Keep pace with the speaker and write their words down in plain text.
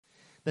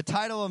The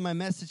title of my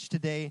message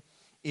today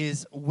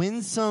is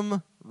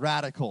Winsome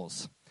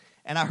Radicals.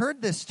 And I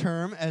heard this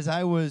term as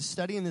I was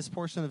studying this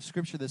portion of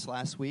Scripture this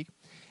last week.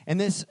 And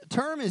this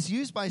term is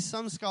used by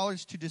some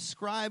scholars to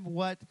describe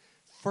what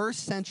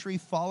first century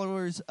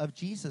followers of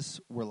Jesus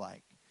were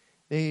like.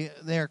 They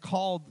are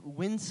called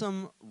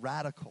winsome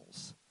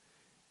radicals.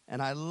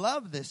 And I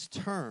love this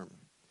term.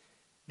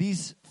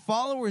 These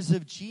followers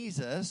of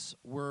Jesus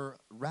were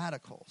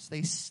radicals.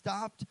 They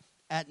stopped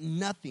at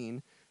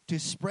nothing to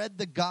spread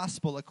the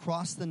gospel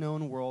across the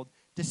known world,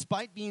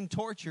 despite being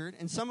tortured,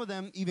 and some of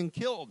them even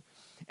killed.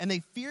 And they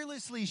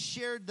fearlessly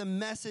shared the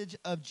message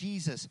of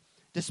Jesus,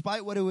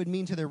 despite what it would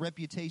mean to their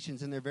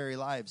reputations and their very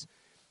lives.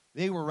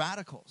 They were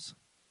radicals.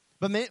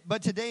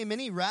 But today,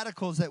 many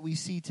radicals that we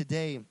see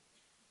today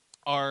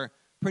are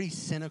pretty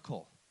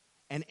cynical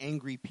and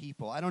angry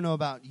people. I don't know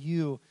about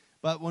you,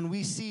 but when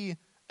we see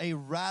a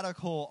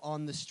radical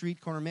on the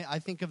street corner, I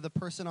think of the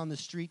person on the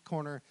street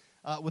corner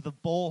with a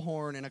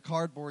bullhorn and a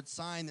cardboard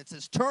sign that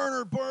says, "Turn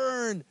or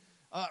burn,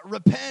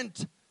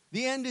 repent,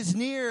 the end is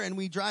near," and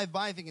we drive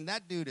by thinking,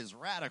 that dude is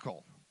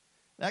radical.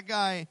 That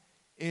guy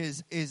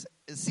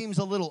seems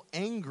a little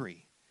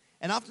angry.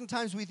 And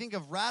oftentimes we think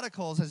of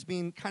radicals as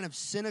being kind of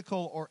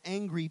cynical or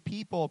angry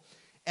people,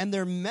 and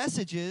their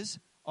messages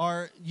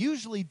are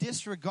usually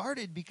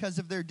disregarded because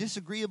of their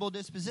disagreeable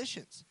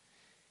dispositions.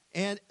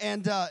 And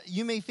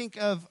you may think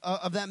of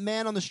that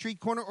man on the street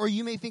corner, or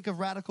you may think of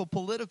radical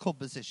political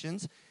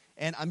positions.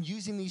 And I'm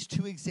using these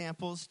two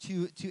examples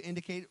to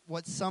indicate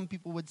what some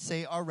people would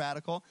say are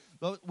radical.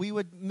 But we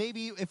would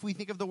maybe, if we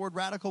think of the word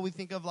radical, we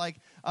think of like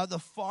the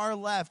far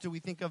left, or we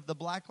think of the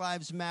Black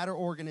Lives Matter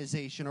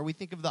organization, or we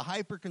think of the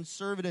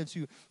hyper-conservatives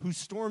who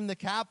stormed the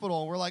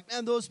Capitol. We're like,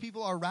 man, those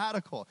people are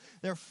radical.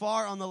 They're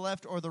far on the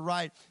left or the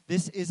right.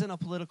 This isn't a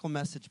political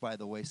message, by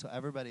the way, so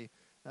everybody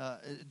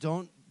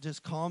don't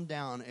just calm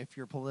down if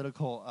your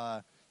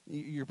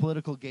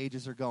political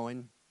gauges are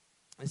going.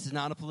 This is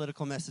not a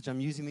political message. I'm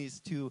using these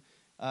two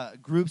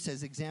groups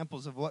as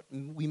examples of what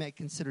we might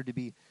consider to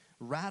be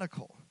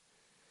radical.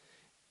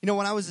 You know,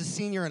 when I was a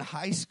senior in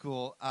high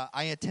school,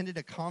 I attended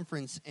a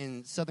conference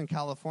in Southern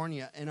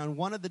California, and on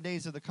one of the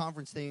days of the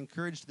conference, they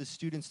encouraged the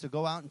students to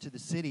go out into the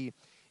city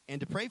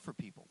and to pray for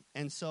people.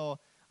 And so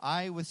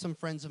I, with some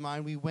friends of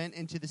mine, we went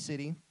into the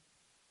city,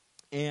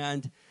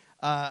 and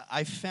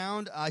I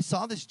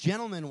saw this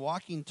gentleman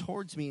walking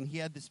towards me, and he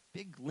had this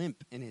big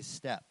limp in his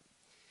step.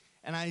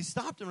 And I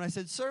stopped him and I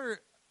said, "Sir,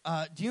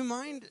 do you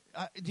mind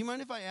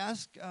if I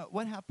ask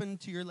what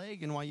happened to your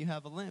leg and why you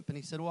have a limp?" And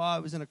he said, "Well, I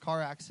was in a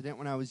car accident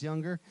when I was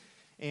younger,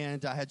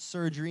 and I had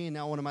surgery, and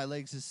now one of my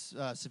legs is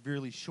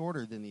severely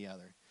shorter than the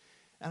other."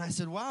 And I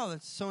said, "Wow,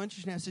 that's so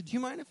interesting." I said, "Do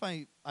you mind if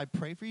I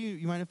pray for you?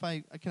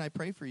 Can I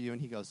pray for you?" And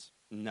he goes,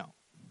 "No,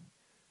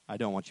 I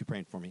don't want you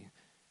praying for me."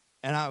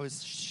 And I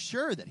was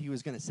sure that he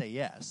was going to say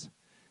yes.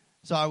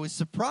 So I was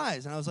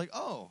surprised, and I was like,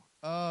 "Oh,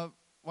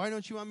 why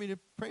don't you want me to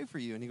pray for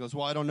you?" And he goes,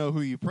 "Well, I don't know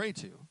who you pray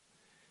to."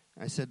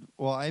 I said,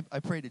 "Well, I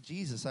pray to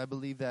Jesus. I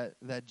believe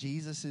that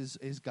Jesus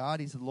is God.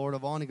 He's the Lord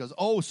of all." And he goes,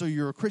 "Oh, so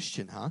you're a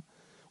Christian, huh?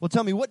 Well,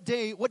 tell me, what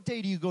day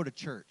do you go to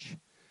church?"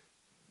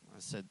 I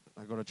said,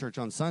 "I go to church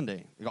on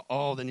Sunday." They go,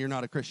 "Oh, then you're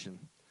not a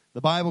Christian.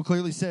 The Bible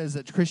clearly says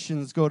that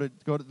Christians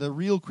the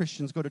real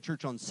Christians go to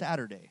church on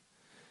Saturday."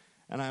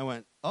 And I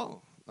went,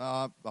 "Oh,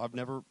 I've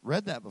never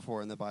read that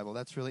before in the Bible.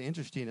 That's really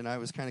interesting." And I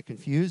was kind of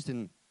confused,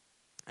 and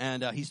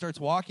he starts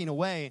walking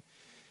away.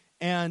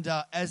 And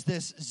as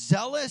this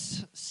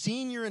zealous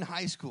senior in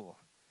high school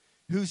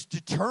who's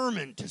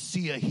determined to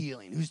see a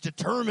healing, who's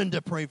determined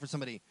to pray for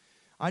somebody,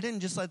 I didn't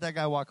just let that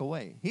guy walk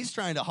away. He's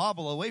trying to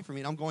hobble away from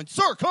me, and I'm going,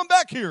 "Sir, come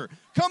back here.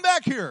 Come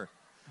back here.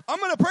 I'm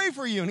going to pray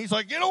for you." And he's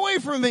like, "Get away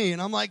from me."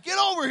 And I'm like, "Get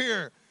over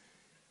here."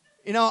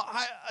 You know,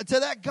 to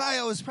that guy,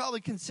 I was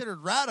probably considered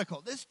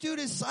radical. This dude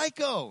is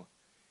psycho.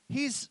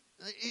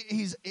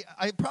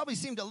 I probably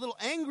seemed a little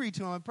angry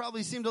to him. I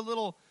probably seemed a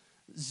little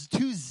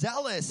too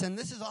zealous. And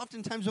this is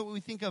oftentimes what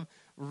we think of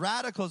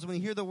radicals when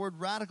we hear the word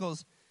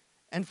radicals.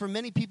 And for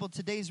many people,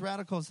 today's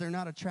radicals, they're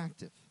not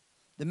attractive.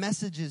 The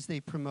messages they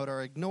promote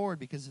are ignored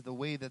because of the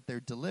way that they're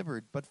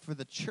delivered. But for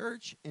the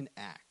church in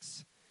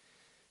Acts,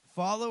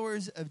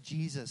 followers of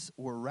Jesus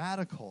were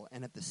radical,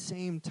 and at the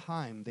same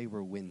time, they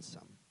were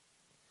winsome.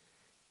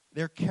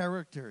 Their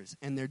characters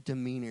and their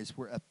demeanors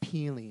were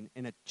appealing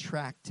and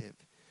attractive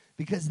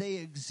because they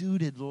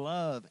exuded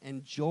love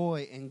and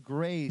joy and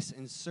grace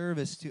and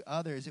service to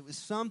others. It was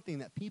something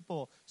that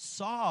people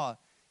saw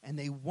and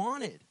they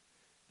wanted.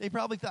 They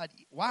probably thought,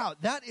 "Wow,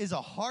 that is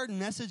a hard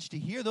message to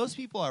hear. Those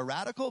people are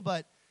radical,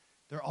 but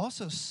they're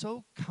also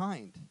so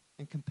kind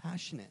and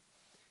compassionate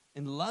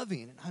and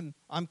loving. And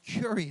I'm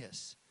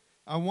curious.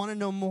 I want to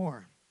know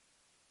more."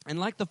 And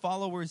like the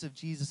followers of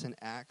Jesus in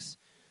Acts,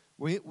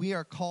 we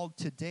are called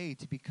today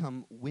to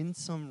become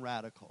winsome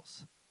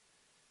radicals.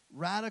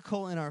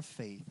 Radical in our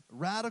faith,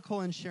 radical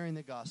in sharing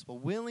the gospel,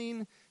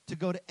 willing to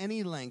go to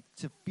any length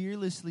to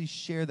fearlessly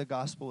share the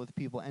gospel with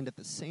people. And at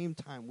the same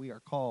time, we are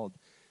called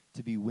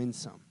to be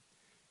winsome,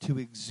 to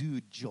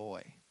exude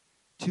joy,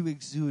 to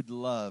exude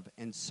love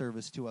and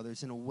service to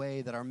others in a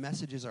way that our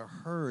messages are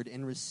heard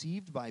and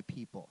received by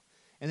people.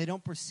 And they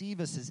don't perceive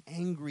us as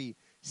angry,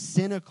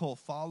 cynical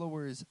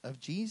followers of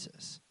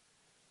Jesus.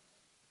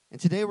 And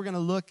today we're going to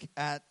look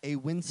at a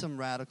winsome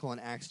radical in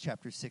Acts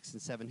chapter 6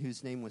 and 7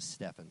 whose name was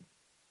Stephen.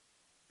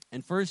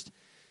 And first,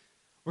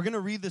 we're going to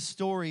read the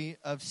story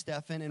of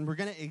Stephen, and we're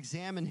going to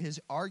examine his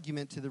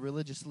argument to the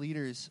religious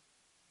leaders.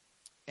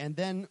 And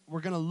then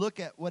we're going to look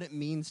at what it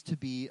means to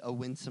be a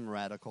winsome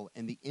radical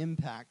and the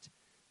impact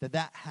that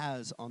that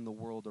has on the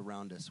world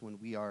around us when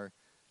we are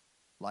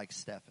like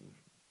Stephen.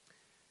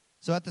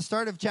 So at the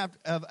start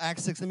of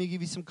Acts 6, let me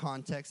give you some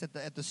context.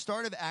 At the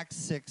start of Acts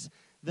 6,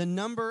 the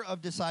number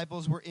of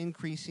disciples were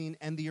increasing,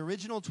 and the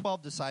original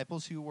 12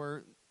 disciples, who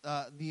were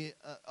the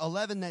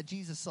 11 that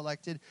Jesus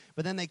selected,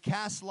 but then they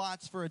cast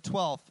lots for a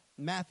 12th,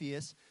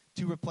 Matthias,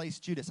 to replace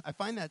Judas. I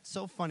find that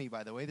so funny,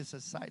 by the way. This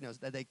is a side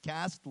note, that they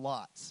cast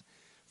lots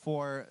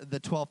for the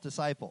 12th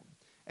disciple.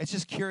 It's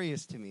just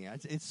curious to me.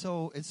 It's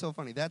so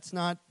funny. That's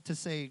not to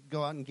say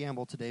go out and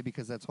gamble today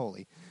because that's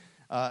holy.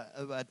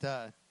 But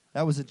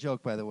that was a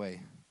joke, by the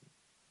way.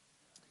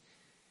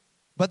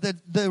 But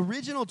the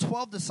original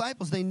 12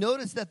 disciples, they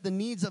noticed that the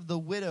needs of the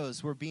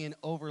widows were being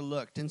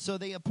overlooked. And so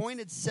they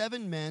appointed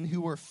 7 men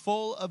who were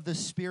full of the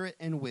Spirit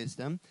and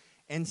wisdom.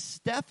 And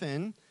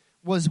Stephen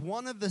was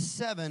one of the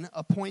 7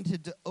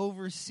 appointed to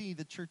oversee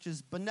the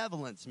church's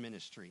benevolence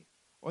ministry,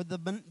 or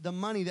the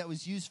money that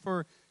was used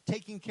for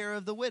taking care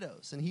of the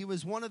widows. And he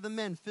was one of the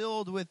men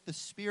filled with the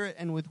Spirit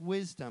and with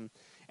wisdom.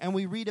 And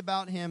we read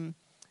about him,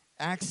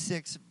 Acts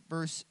 6,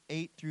 verse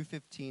 8 through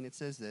 15. It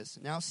says this: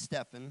 Now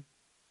Stephen,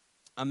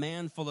 a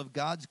man full of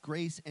God's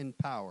grace and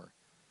power,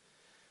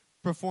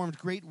 performed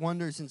great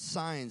wonders and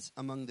signs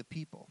among the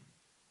people.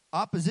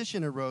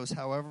 Opposition arose,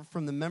 however,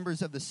 from the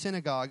members of the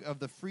synagogue of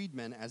the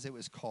freedmen, as it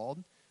was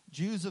called,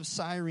 Jews of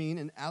Cyrene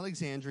and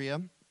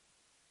Alexandria,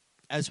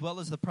 as well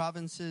as the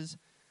provinces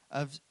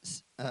of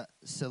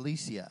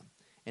Cilicia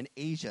and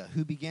Asia,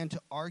 who began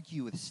to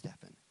argue with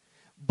Stephen.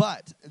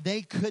 But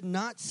they could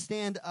not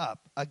stand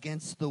up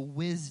against the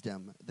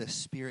wisdom the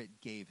Spirit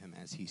gave him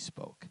as he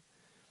spoke.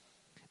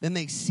 Then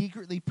they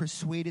secretly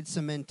persuaded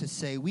some men to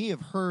say, "We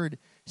have heard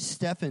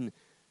Stephen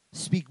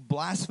speak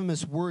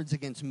blasphemous words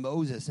against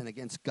Moses and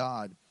against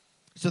God."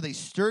 So they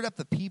stirred up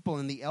the people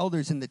and the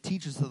elders and the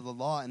teachers of the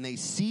law, and they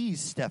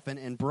seized Stephen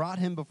and brought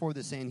him before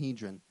the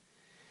Sanhedrin.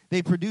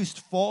 They produced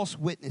false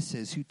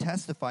witnesses who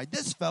testified,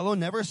 "This fellow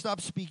never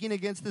stopped speaking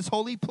against this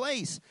holy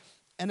place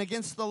and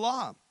against the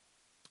law.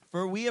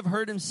 For we have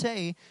heard him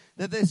say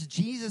that this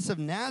Jesus of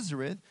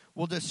Nazareth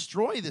will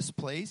destroy this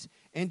place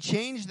and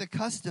change the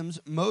customs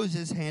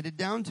Moses handed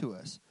down to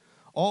us."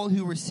 All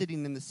who were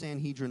sitting in the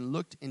Sanhedrin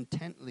looked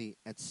intently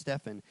at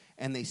Stephen,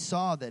 and they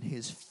saw that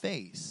his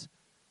face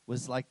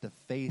was like the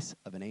face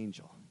of an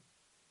angel.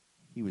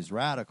 He was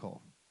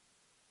radical,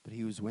 but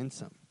he was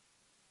winsome.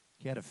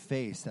 He had a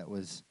face that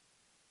was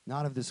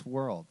not of this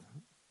world.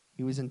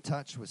 He was in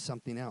touch with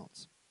something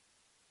else.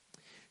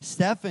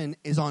 Stephen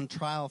is on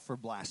trial for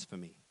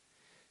blasphemy.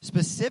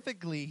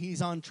 Specifically,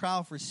 he's on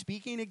trial for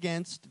speaking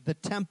against the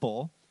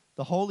temple,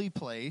 the holy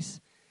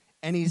place,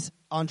 and he's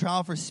on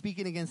trial for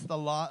speaking against the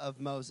law of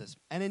Moses.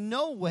 And in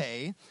no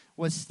way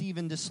was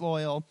Stephen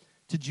disloyal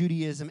to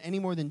Judaism any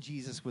more than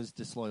Jesus was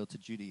disloyal to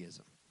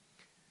Judaism.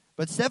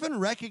 But Stephen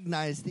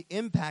recognized the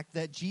impact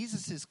that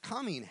Jesus'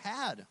 coming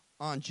had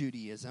on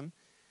Judaism,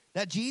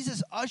 that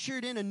Jesus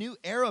ushered in a new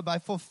era by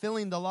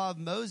fulfilling the law of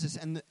Moses,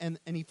 and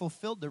he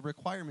fulfilled the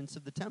requirements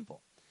of the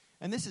temple.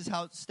 And this is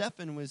how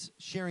Stephen was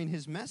sharing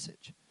his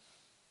message.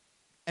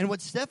 And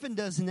what Stephen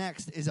does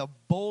next is a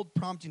bold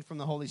prompting from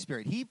the Holy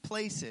Spirit.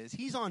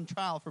 He's on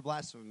trial for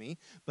blasphemy,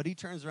 but he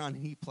turns around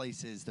and he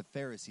places the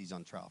Pharisees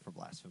on trial for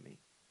blasphemy.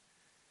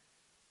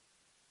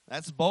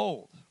 That's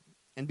bold.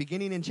 And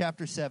beginning in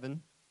chapter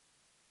 7,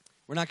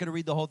 we're not going to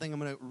read the whole thing.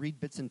 I'm going to read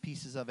bits and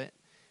pieces of it.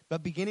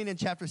 But beginning in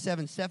chapter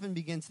 7, Stephen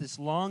begins this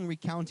long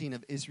recounting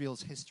of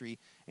Israel's history,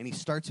 and he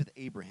starts with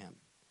Abraham.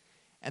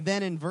 And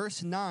then in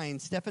verse 9,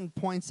 Stephen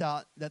points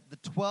out that the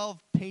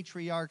 12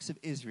 patriarchs of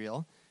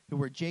Israel, who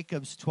were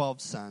Jacob's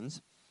 12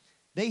 sons,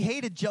 they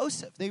hated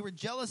Joseph. They were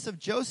jealous of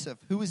Joseph,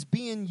 who was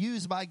being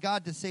used by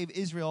God to save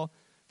Israel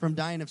from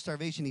dying of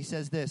starvation. He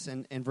says this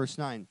in verse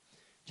 9,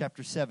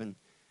 chapter 7.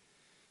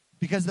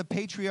 Because the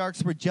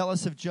patriarchs were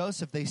jealous of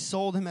Joseph, they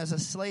sold him as a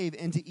slave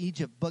into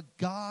Egypt. But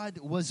God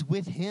was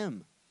with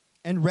him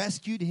and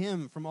rescued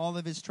him from all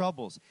of his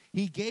troubles.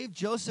 He gave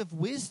Joseph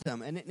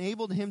wisdom and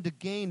enabled him to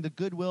gain the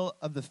goodwill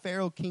of the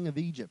Pharaoh king of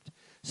Egypt.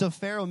 So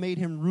Pharaoh made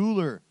him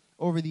ruler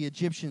over the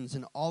Egyptians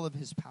and all of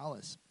his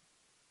palace.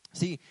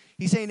 See,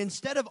 he's saying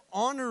instead of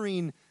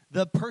honoring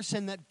the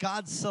person that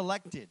God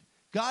selected,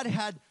 God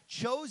had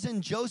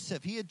chosen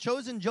Joseph. He had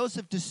chosen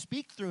Joseph to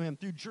speak through him,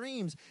 through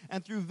dreams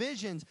and through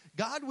visions.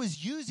 God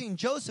was using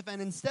Joseph, and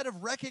instead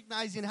of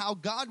recognizing how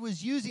God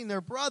was using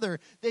their brother,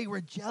 they were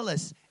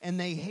jealous, and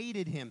they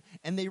hated him,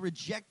 and they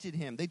rejected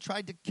him. They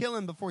tried to kill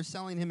him before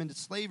selling him into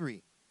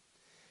slavery.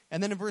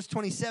 And then in verse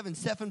 27,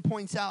 Stephen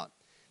points out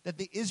that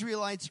the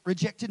Israelites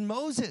rejected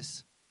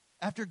Moses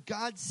after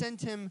God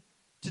sent him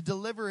to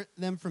deliver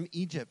them from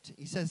Egypt.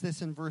 He says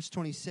this in verse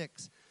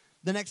 26.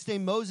 The next day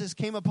Moses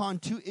came upon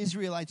 2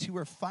 Israelites who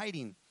were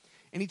fighting,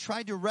 and he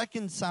tried to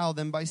reconcile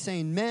them by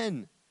saying,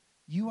 "Men,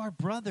 you are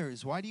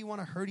brothers. Why do you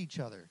want to hurt each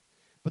other?"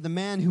 But the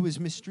man who was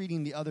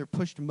mistreating the other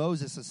pushed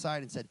Moses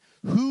aside and said,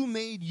 "Who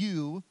made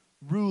you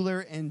ruler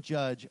and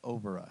judge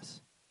over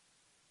us?"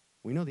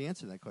 We know the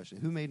answer to that question.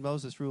 Who made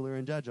Moses ruler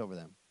and judge over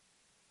them?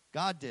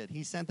 God did.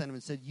 He sent them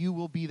and said, "You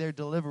will be their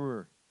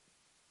deliverer."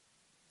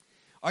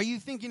 "Are you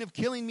thinking of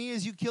killing me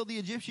as you killed the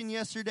Egyptian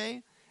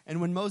yesterday?"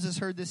 And when Moses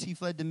heard this, he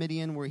fled to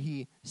Midian, where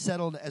he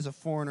settled as a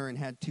foreigner and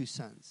had 2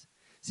 sons.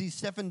 See,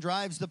 Stephen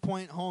drives the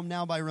point home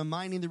now by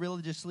reminding the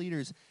religious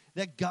leaders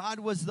that God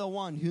was the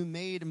one who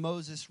made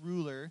Moses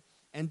ruler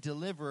and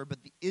deliverer,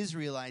 but the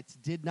Israelites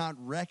did not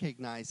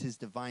recognize his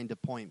divine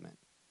appointment.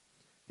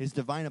 His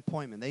divine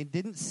appointment. They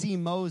didn't see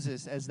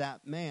Moses as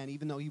that man,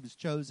 even though he was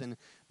chosen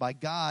by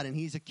God. And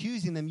he's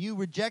accusing them. You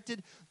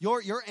rejected,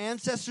 your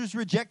ancestors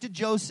rejected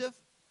Joseph.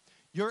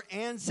 Your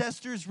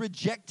ancestors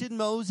rejected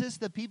Moses,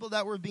 the people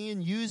that were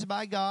being used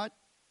by God.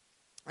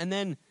 And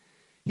then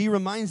he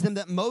reminds them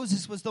that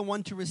Moses was the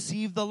one to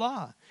receive the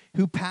law,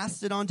 who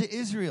passed it on to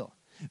Israel.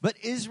 But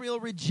Israel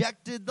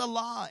rejected the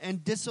law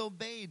and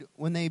disobeyed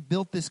when they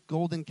built this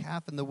golden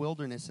calf in the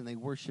wilderness and they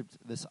worshiped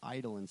this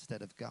idol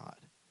instead of God.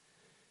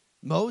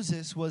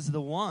 Moses was the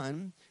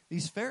one.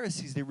 These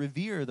Pharisees, they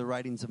revere the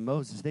writings of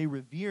Moses. They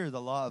revere the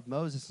law of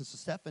Moses. And so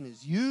Stephen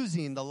is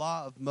using the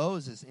law of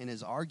Moses in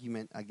his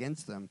argument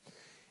against them.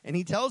 And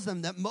he tells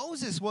them that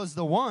Moses was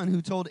the one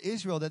who told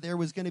Israel that there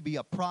was going to be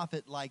a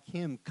prophet like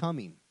him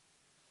coming.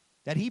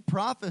 That he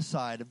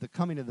prophesied of the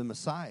coming of the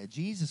Messiah.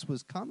 Jesus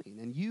was coming,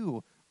 and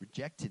you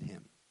rejected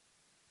him.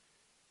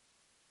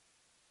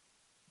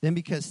 Then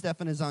because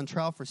Stephen is on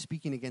trial for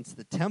speaking against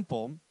the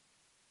temple,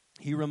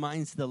 he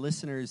reminds the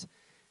listeners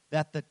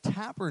that the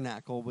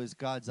tabernacle was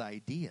God's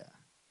idea.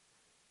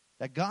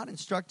 That God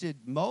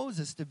instructed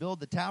Moses to build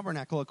the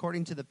tabernacle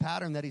according to the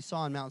pattern that he saw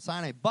on Mount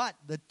Sinai. But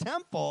the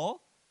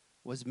temple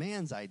was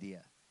man's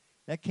idea.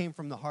 That came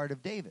from the heart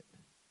of David.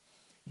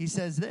 He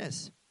says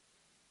this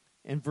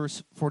in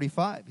verse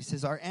 45. He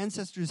says, "Our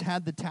ancestors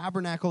had the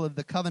tabernacle of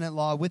the covenant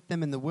law with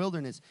them in the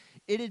wilderness.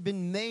 It had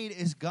been made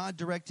as God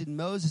directed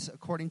Moses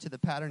according to the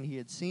pattern he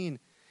had seen.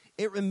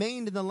 It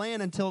remained in the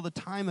land until the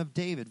time of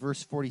David,"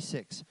 verse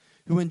 46,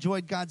 "who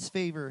enjoyed God's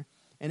favor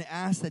and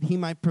asked that he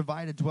might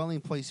provide a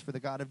dwelling place for the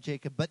God of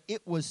Jacob. But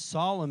it was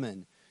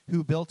Solomon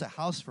who built a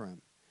house for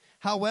him.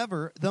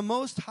 However, the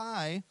Most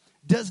High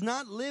does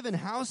not live in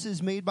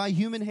houses made by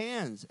human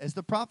hands. As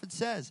the prophet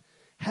says,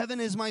 'Heaven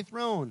is my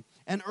throne,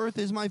 and earth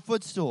is my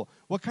footstool.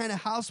 What kind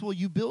of house will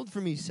you build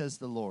for me, says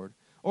the Lord?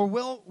 Or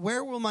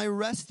where will my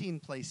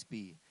resting place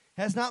be?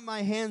 Has not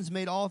my hands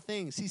made all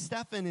things?'" See,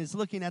 Stephen is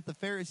looking at the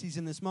Pharisees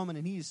in this moment,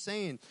 and he is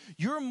saying,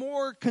 you're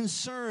more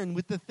concerned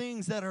with the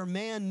things that are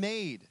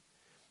man-made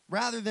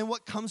rather than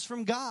what comes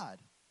from God.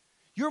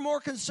 You're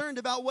more concerned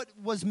about what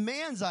was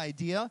man's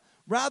idea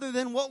rather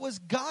than what was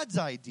God's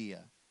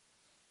idea.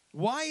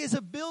 Why is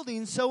a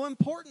building so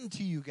important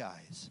to you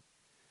guys?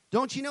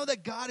 Don't you know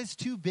that God is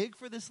too big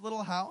for this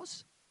little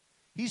house?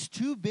 He's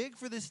too big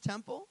for this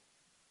temple?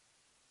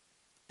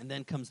 And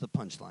then comes the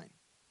punchline.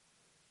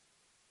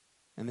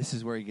 And this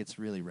is where he gets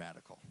really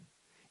radical.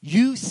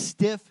 "You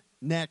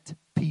stiff-necked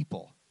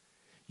people,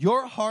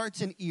 your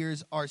hearts and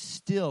ears are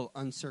still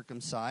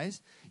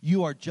uncircumcised.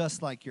 You are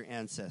just like your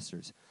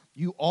ancestors.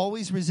 You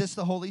always resist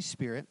the Holy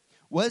Spirit.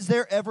 Was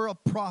there ever a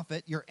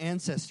prophet your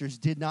ancestors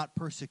did not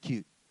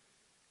persecute?"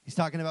 He's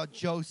talking about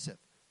Joseph,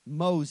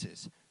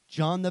 Moses,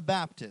 John the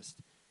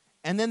Baptist.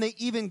 "And then they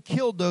even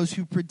killed those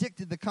who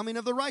predicted the coming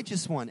of the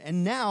righteous one.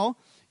 And now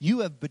you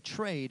have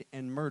betrayed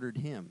and murdered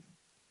him."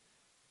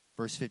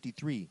 Verse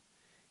 53,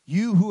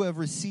 "You who have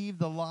received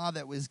the law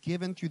that was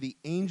given through the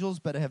angels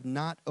but have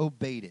not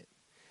obeyed it."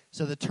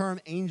 So the term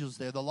angels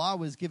there, the law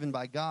was given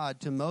by God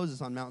to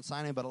Moses on Mount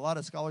Sinai, but a lot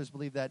of scholars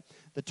believe that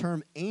the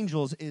term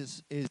angels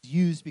is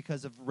used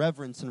because of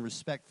reverence and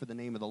respect for the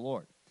name of the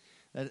Lord.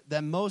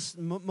 That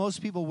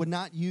most people would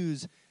not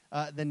use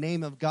the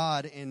name of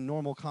God in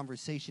normal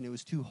conversation. It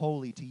was too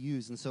holy to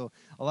use. And so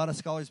a lot of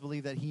scholars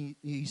believe that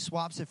he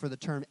swaps it for the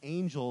term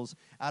angels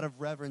out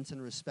of reverence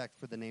and respect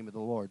for the name of the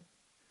Lord.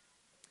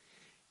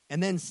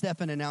 And then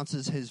Stephen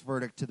announces his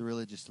verdict to the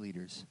religious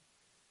leaders,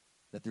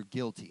 that they're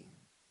guilty.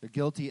 They're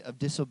guilty of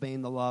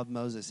disobeying the law of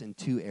Moses in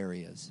 2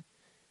 areas.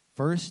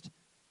 First,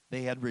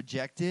 they had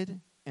rejected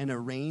and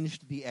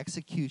arranged the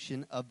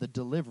execution of the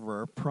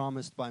deliverer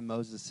promised by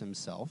Moses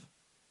himself.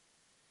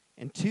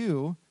 And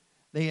 2,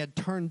 they had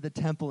turned the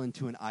temple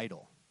into an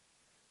idol.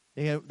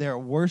 They're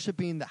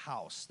worshiping the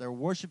house. They're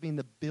worshiping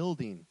the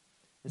building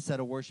instead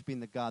of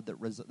worshiping the God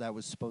that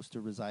was supposed to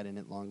reside in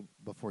it long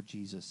before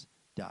Jesus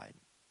died.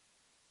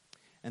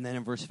 And then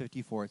in verse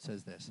 54 it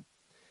says this,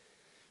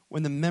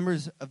 "When the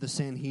members of the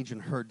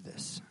Sanhedrin heard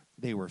this,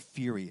 they were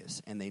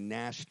furious, and they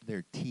gnashed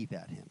their teeth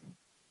at him.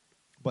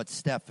 But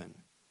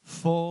Stephen,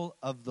 full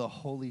of the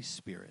Holy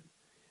Spirit,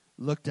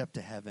 looked up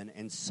to heaven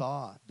and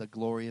saw the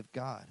glory of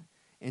God,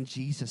 and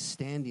Jesus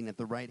standing at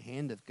the right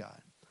hand of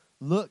God.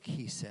 'Look,'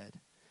 he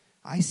said,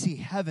 I see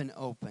heaven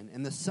open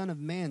and the Son of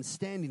Man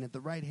standing at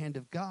the right hand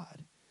of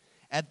God."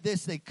 At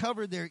this, they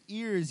covered their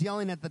ears,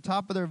 yelling at the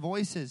top of their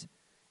voices,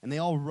 and they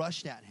all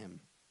rushed at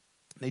him.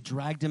 They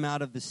dragged him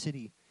out of the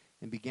city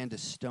and began to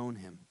stone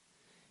him.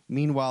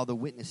 Meanwhile, the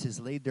witnesses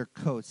laid their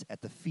coats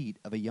at the feet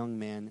of a young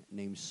man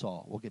named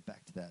Saul. We'll get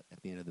back to that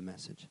at the end of the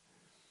message.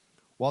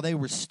 While they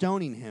were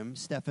stoning him,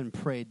 Stephen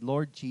prayed,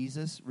 "Lord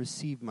Jesus,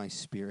 receive my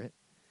spirit."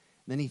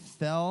 Then he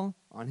fell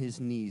on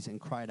his knees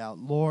and cried out,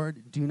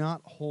 "Lord, do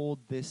not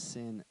hold this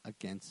sin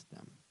against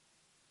them."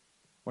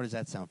 What does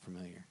that sound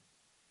familiar?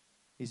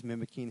 He's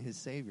mimicking his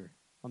Savior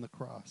on the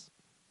cross.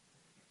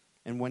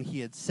 And when he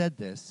had said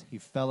this, he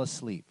fell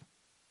asleep.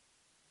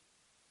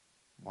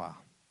 Wow.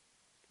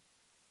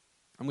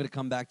 I'm going to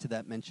come back to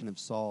that mention of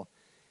Saul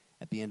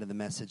at the end of the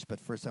message, but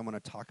first I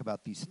want to talk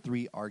about these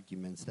three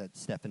arguments that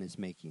Stephen is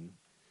making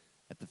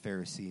at the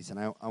Pharisees. And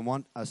I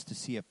want us to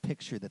see a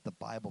picture that the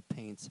Bible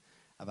paints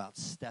about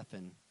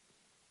Stephen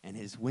and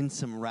his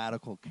winsome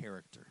radical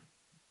character.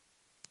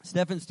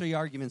 Stephen's three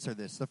arguments are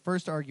this. The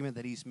first argument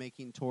that he's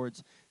making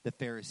towards the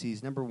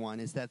Pharisees, number one,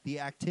 is that the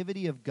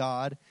activity of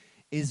God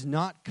is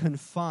not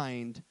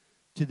confined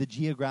to the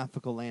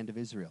geographical land of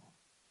Israel.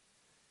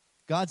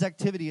 God's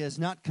activity is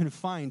not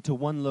confined to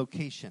one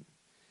location.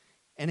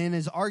 And in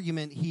his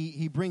argument,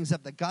 he brings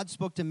up that God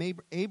spoke to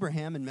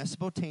Abraham in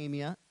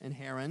Mesopotamia and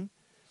Haran,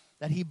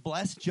 that he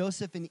blessed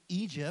Joseph in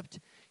Egypt.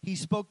 He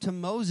spoke to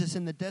Moses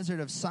in the desert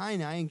of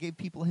Sinai and gave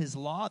people his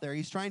law there.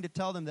 He's trying to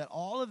tell them that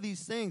all of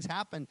these things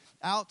happen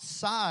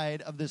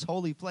outside of this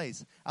holy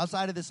place,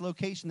 outside of this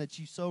location that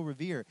you so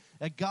revere.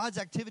 That God's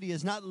activity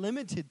is not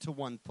limited to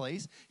one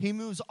place. He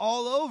moves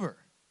all over.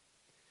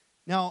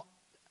 Now,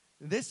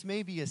 this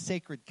may be a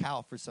sacred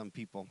cow for some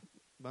people,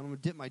 but I'm going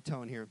to dip my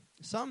toe in here.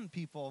 Some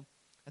people,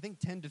 I think,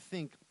 tend to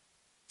think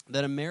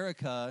that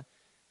America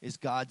is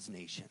God's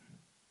nation.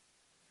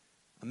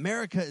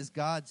 America is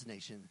God's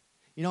nation.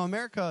 You know,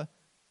 America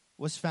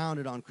was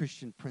founded on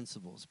Christian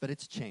principles, but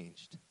it's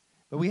changed.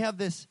 But we have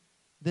this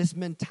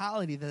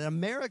mentality that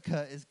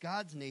America is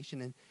God's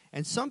nation,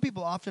 and some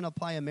people often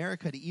apply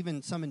America to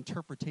even some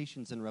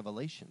interpretations in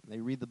Revelation.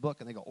 They read the book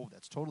and they go, "Oh,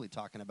 that's totally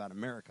talking about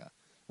America.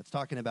 That's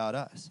talking about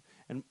us."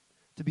 And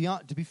to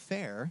be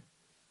fair,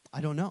 I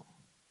don't know.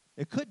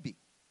 It could be.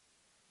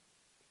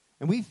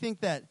 And we think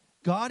that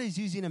God is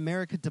using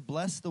America to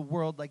bless the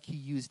world like he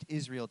used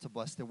Israel to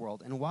bless the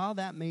world. And while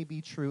that may be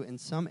true in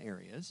some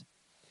areas,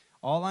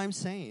 all I'm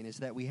saying is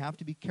that we have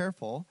to be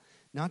careful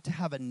not to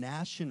have a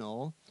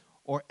national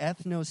or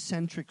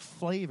ethnocentric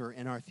flavor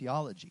in our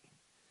theology.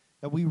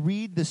 That we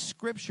read the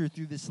Scripture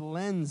through this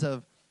lens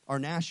of our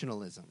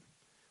nationalism.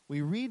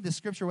 We read the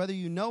Scripture, whether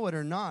you know it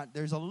or not,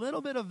 there's a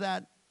little bit of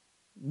that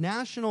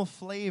national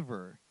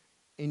flavor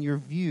in your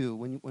view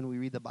when we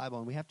read the Bible.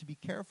 And we have to be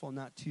careful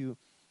not to,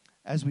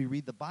 as we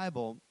read the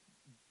Bible,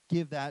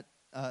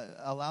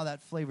 allow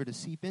that flavor to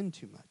seep in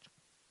too much.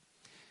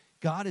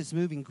 God is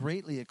moving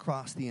greatly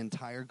across the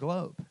entire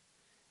globe.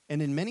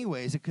 And in many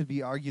ways, it could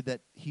be argued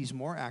that he's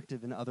more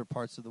active in other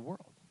parts of the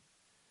world.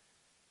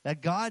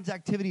 That God's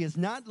activity is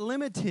not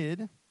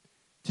limited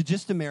to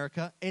just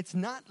America. It's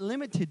not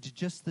limited to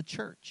just the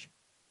church.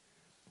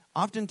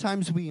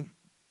 Oftentimes we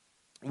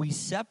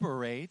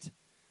separate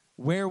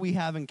where we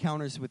have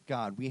encounters with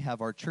God. We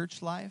have our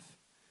church life.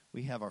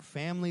 We have our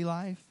family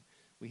life.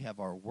 We have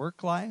our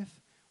work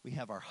life. We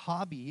have our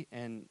hobby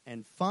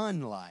and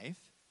fun life.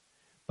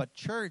 But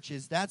church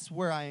that's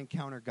where I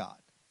encounter God.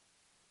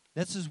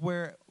 This is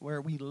where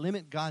we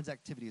limit God's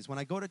activities. When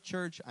I go to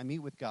church, I meet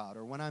with God.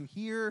 Or when I'm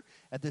here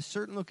at this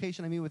certain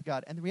location, I meet with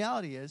God. And the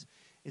reality is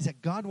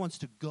that God wants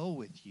to go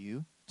with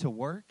you to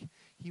work.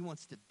 He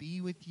wants to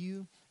be with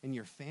you in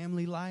your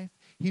family life.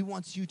 He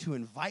wants you to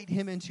invite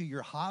him into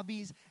your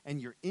hobbies and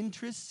your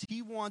interests.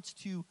 He wants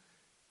to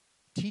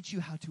teach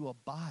you how to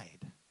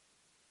abide,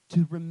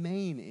 to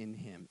remain in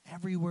him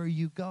everywhere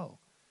you go.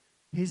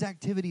 His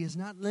activity is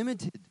not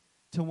limited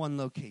to one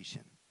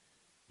location.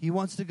 He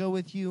wants to go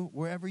with you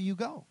wherever you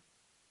go.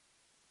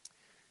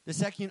 The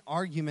second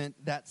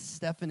argument that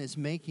Stephen is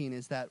making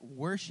is that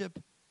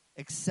worship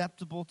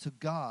acceptable to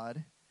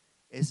God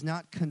is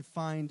not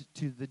confined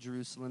to the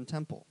Jerusalem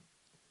temple.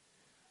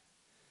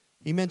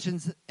 He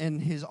mentions in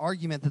his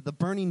argument that the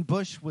burning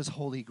bush was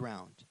holy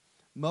ground.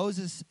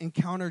 Moses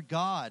encountered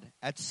God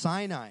at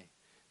Sinai.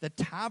 The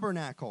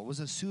tabernacle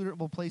was a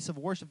suitable place of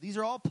worship. These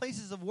are all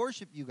places of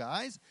worship, you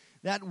guys,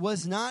 that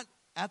was not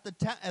at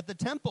the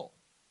temple.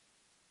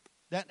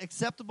 That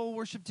acceptable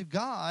worship to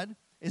God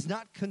is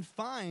not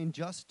confined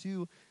just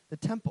to the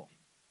temple.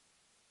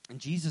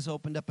 And Jesus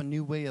opened up a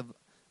new way of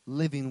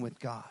living with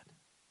God.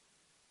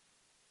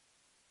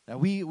 Now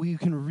we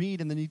can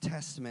read in the New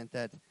Testament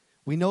that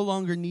we no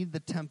longer need the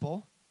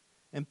temple.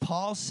 And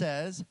Paul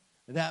says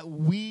that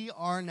we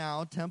are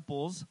now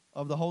temples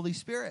of the Holy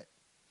Spirit.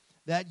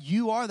 That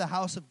you are the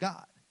house of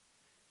God.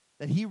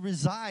 That he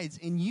resides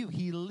in you.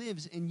 He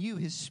lives in you.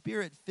 His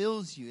Spirit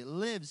fills you. It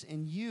lives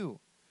in you.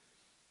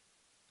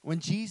 When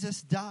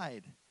Jesus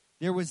died,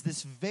 there was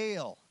this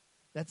veil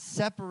that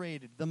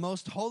separated the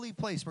most holy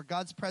place where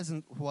God's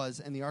presence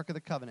was and the Ark of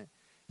the Covenant,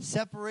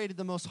 separated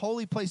the most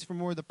holy place from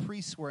where the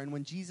priests were. And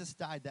when Jesus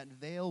died, that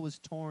veil was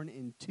torn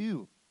in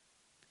two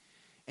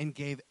and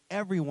gave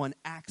everyone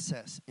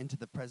access into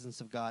the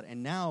presence of God.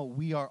 And now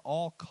we are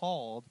all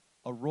called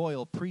a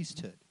royal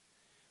priesthood.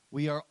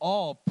 We are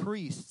all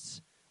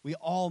priests. We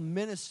all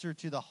minister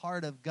to the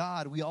heart of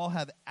God. We all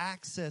have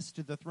access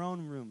to the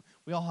throne room.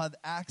 We all have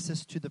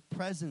access to the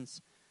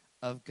presence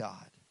of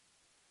God.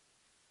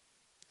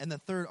 And the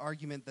third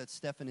argument that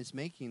Stephen is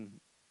making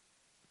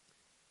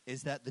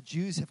is that the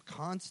Jews have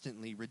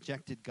constantly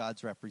rejected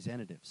God's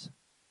representatives.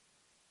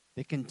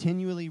 They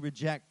continually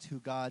reject who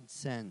God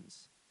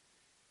sends.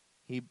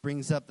 He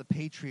brings up the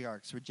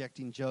patriarchs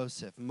rejecting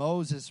Joseph,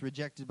 Moses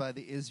rejected by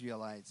the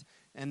Israelites,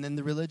 and then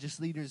the religious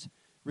leaders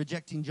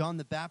rejecting John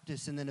the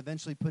Baptist, and then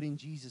eventually putting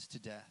Jesus to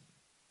death.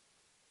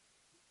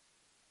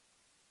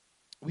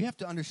 We have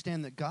to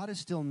understand that God is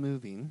still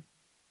moving,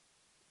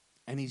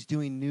 and he's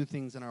doing new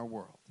things in our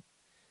world.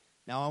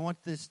 Now, I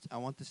want this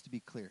to be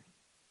clear.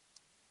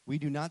 We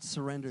do not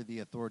surrender the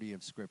authority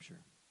of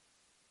Scripture.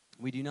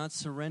 We do not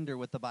surrender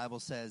what the Bible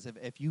says.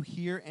 If you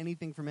hear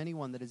anything from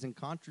anyone that is in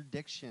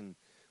contradiction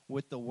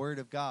with the Word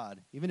of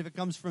God, even if it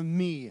comes from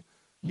me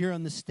here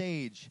on the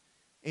stage,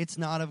 it's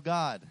not of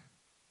God.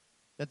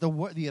 That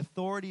the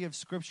authority of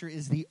Scripture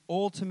is the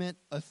ultimate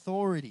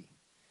authority.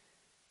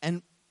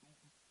 And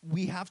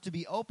we have to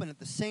be open at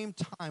the same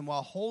time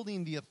while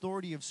holding the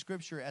authority of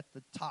Scripture at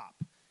the top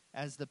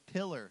as the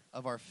pillar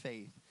of our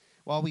faith.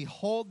 While we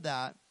hold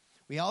that,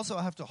 we also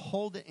have to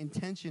hold it in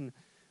tension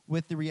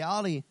with the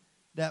reality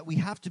that we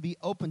have to be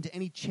open to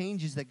any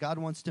changes that God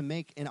wants to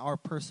make in our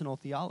personal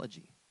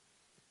theology.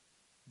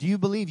 Do you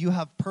believe you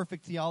have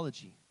perfect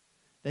theology?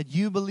 That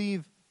you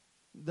believe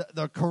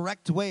the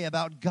correct way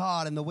about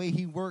God and the way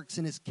he works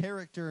and his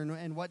character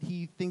and what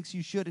he thinks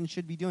you should and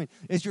should be doing?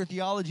 Is your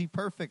theology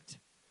perfect?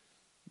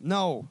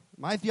 No,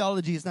 my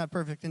theology is not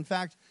perfect. In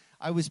fact,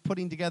 I was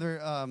putting together,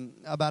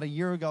 about a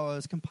year ago, I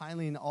was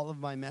compiling all of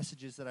my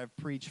messages that I've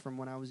preached from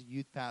when I was a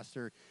youth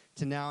pastor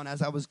to now. And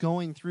as I was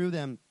going through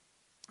them,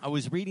 I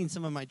was reading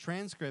some of my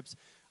transcripts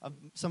of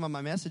some of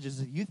my messages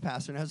as a youth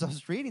pastor. And as I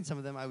was reading some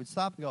of them, I would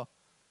stop and go,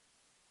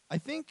 I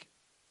think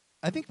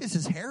this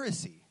is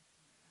heresy.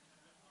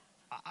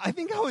 I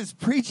think I was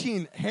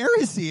preaching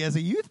heresy as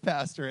a youth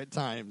pastor at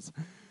times.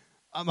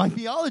 My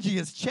theology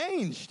has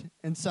changed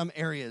in some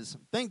areas.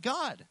 Thank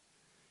God.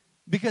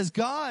 Because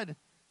God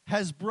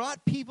has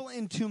brought people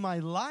into my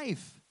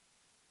life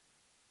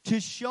to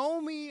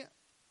show me,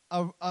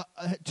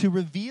 to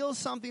reveal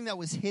something that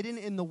was hidden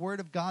in the Word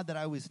of God that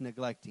I was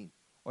neglecting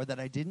or that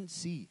I didn't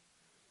see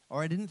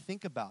or I didn't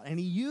think about. And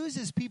he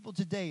uses people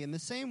today in the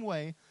same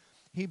way.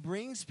 He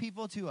brings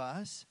people to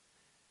us,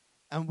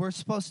 and we're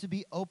supposed to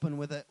be open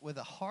with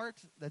a heart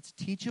that's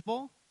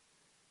teachable,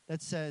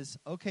 that says,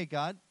 okay,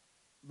 God,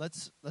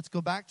 let's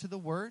go back to the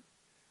Word.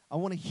 I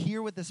want to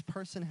hear what this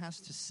person has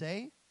to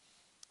say.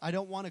 I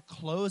don't want to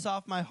close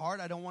off my heart.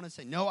 I don't want to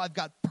say, no, I've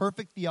got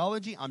perfect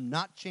theology. I'm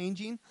not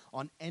changing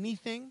on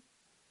anything.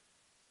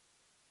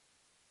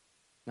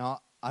 Now,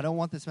 I don't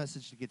want this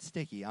message to get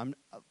sticky.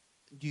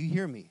 Do you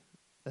hear me?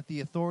 That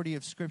the authority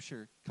of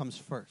Scripture comes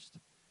first.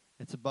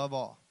 It's above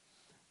all.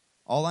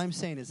 All I'm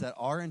saying is that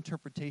our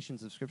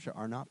interpretations of Scripture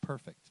are not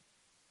perfect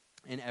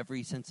in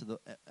every sense of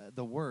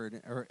the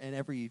word or in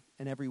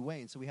every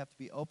way. And so we have to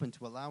be open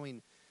to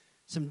allowing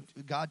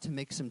God to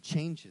make some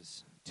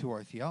changes to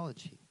our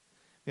theology.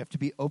 We have to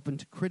be open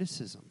to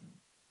criticism.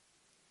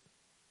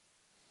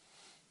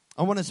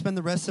 I want to spend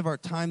the rest of our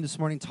time this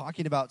morning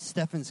talking about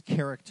Stephen's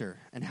character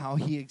and how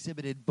he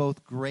exhibited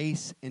both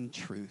grace and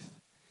truth.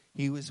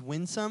 He was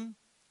winsome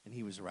and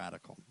he was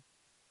radical.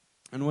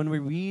 And when we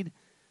read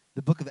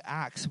the book of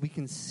Acts, we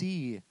can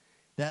see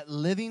that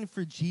living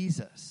for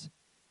Jesus,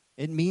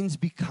 it means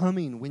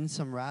becoming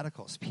winsome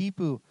radicals.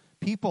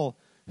 People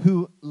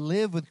who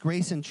live with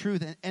grace and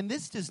truth. And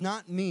this does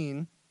not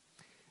mean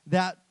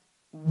that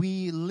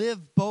we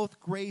live both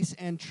grace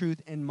and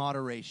truth in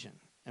moderation.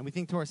 And we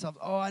think to ourselves,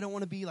 oh, I don't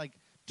want to be like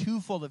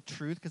too full of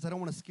truth because I don't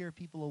want to scare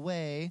people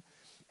away.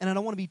 And I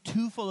don't want to be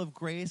too full of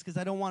grace because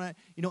I don't want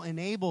to,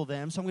 enable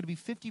them. So I'm going to be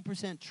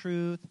 50%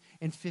 truth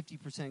and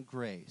 50%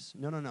 grace.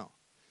 No.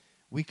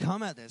 We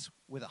come at this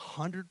with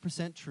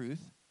 100%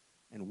 truth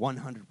and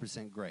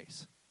 100%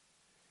 grace.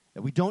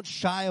 That we don't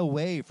shy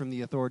away from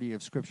the authority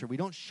of Scripture. We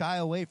don't shy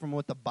away from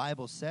what the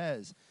Bible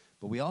says.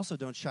 But we also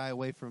don't shy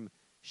away from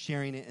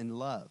sharing it in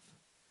love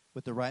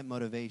with the right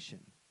motivation.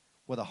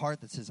 With a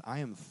heart that says, I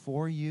am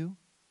for you.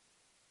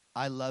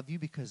 I love you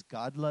because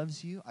God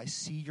loves you. I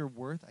see your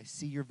worth. I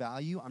see your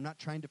value. I'm not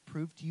trying to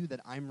prove to you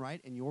that I'm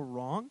right and you're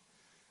wrong.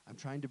 I'm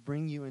trying to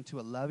bring you into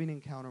a loving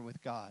encounter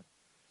with God.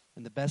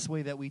 And the best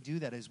way that we do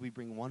that is we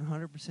bring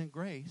 100%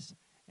 grace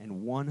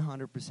and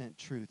 100%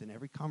 truth in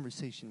every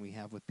conversation we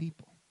have with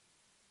people.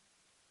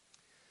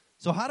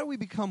 So how do we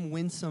become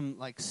winsome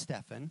like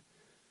Stephen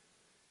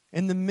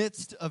in the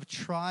midst of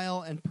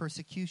trial and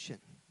persecution?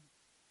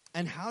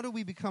 And how do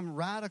we become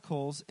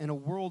radicals in a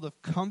world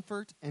of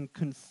comfort and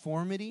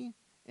conformity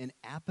and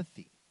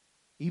apathy,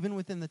 even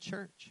within the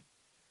church?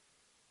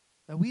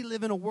 That we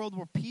live in a world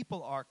where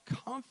people are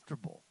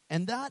comfortable.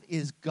 And that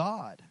is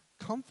God.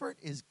 Comfort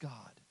is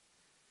God.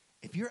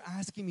 If you're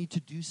asking me to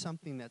do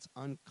something that's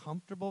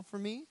uncomfortable for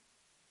me,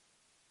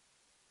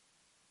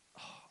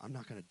 I'm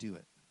not going to do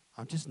it.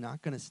 I'm just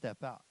not going to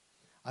step out.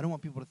 I don't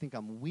want people to think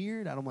I'm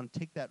weird. I don't want to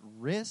take that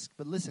risk.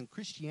 But listen,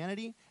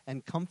 Christianity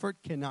and comfort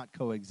cannot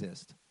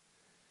coexist.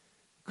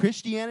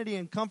 Christianity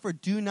and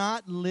comfort do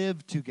not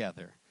live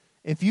together.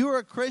 If you are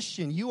a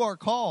Christian, you are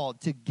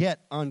called to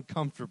get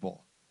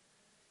uncomfortable,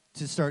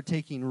 to start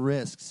taking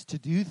risks, to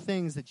do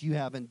things that you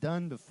haven't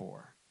done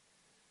before.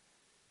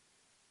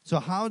 So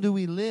how do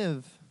we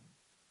live?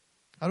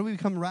 How do we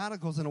become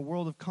radicals in a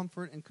world of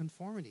comfort and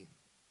conformity?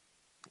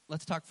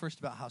 Let's talk first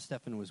about how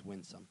Stephen was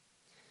winsome.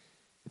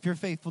 If you're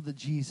faithful to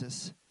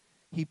Jesus,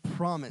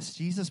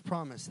 Jesus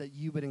promised that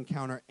you would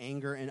encounter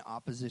anger and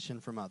opposition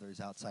from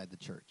others outside the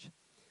church,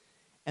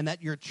 and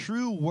that your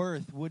true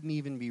worth wouldn't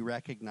even be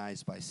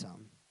recognized by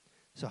some.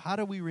 So how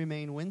do we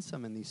remain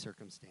winsome in these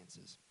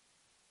circumstances?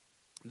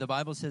 The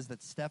Bible says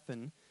that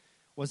Stephen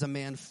was a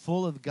man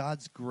full of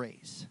God's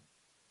grace.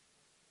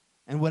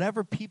 And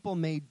whatever people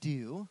may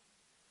do,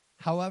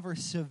 however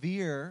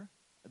severe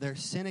their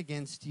sin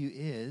against you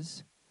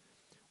is,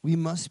 we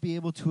must be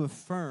able to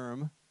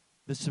affirm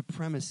the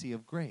supremacy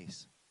of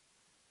grace.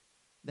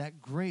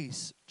 That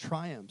grace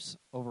triumphs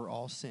over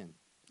all sin.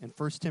 In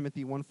 1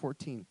 Timothy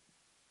 1:14, it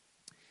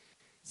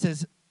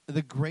says,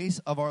 the grace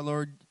of our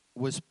Lord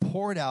was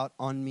poured out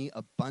on me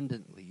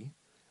abundantly,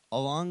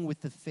 along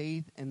with the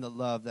faith and the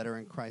love that are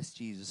in Christ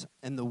Jesus.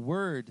 And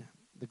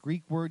the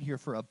Greek word here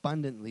for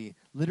abundantly,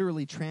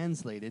 literally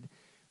translated,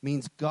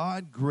 means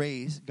God's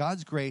grace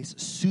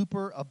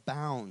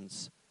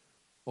superabounds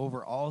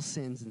over all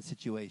sins and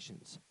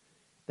situations.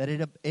 That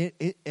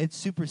it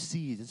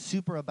supersedes, it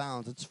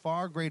superabounds. It's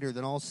far greater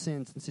than all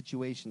sins and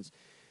situations.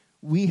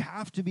 We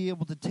have to be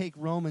able to take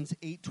Romans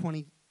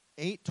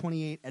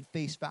 8:28 at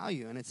face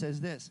value. And it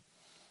says this,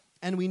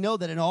 and we know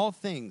that in all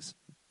things,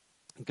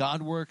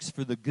 God works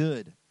for the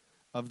good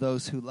of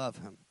those who love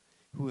him,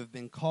 who have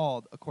been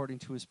called according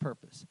to his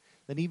purpose.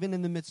 That even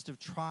in the midst of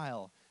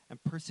trial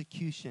and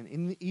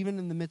persecution, even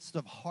in the midst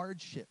of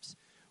hardships,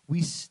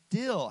 we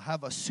still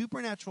have a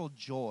supernatural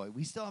joy.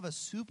 We still have a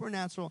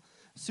supernatural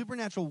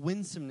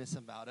winsomeness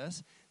about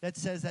us that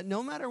says that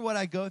no matter what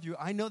I go through,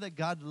 I know that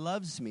God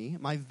loves me.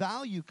 My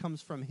value comes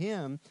from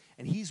him,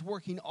 and he's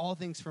working all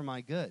things for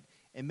my good.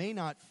 It may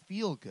not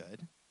feel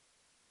good,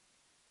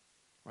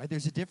 right?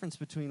 There's a difference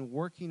between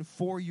working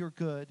for your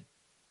good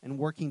and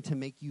working to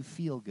make you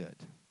feel good.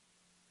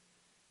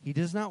 He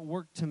does not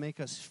work to make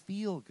us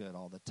feel good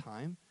all the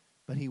time,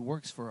 but he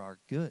works for our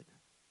good.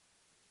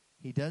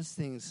 He does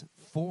things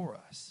for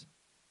us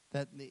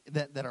that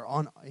are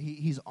on.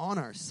 He's on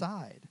our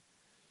side.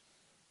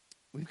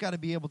 We've got to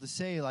be able to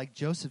say, like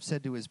Joseph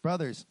said to his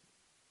brothers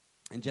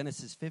in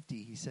Genesis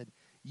 50, he said,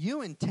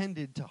 you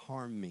intended to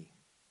harm me,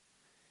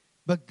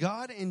 but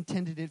God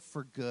intended it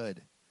for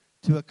good,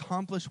 to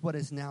accomplish what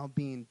is now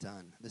being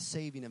done, the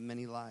saving of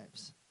many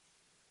lives.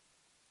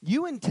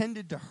 You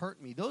intended to hurt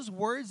me. Those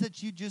words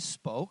that you just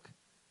spoke,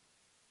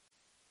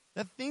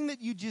 that thing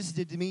that you just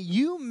did to me,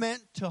 you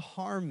meant to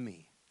harm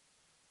me.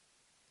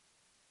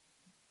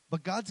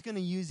 But God's going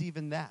to use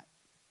even that.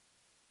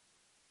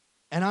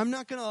 And I'm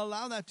not going to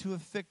allow that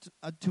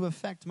to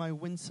affect my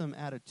winsome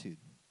attitude.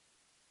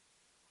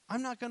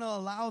 I'm not going to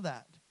allow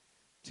that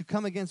to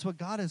come against what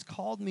God has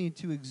called me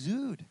to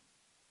exude.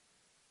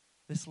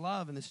 This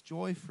love and this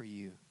joy for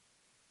you.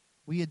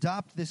 We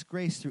adopt this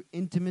grace through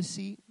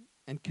intimacy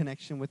and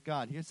connection with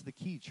God. Here's the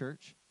key,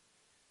 church.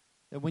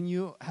 That when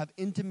you have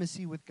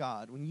intimacy with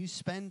God, when you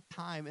spend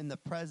time in the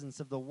presence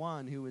of the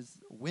one who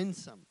is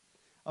winsome,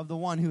 of the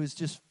one who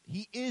is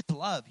he is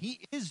love,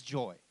 he is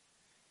joy.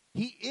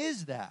 He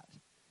is that.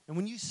 And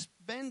when you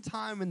spend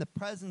time in the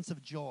presence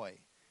of joy,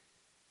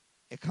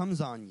 it comes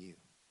on you.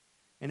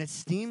 And it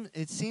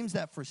seems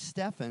that for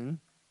Stephen,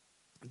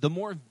 the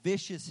more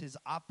vicious his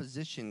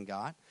opposition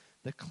got,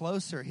 the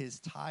closer his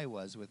tie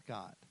was with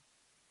God.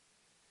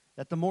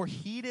 That the more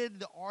heated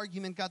the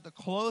argument got, the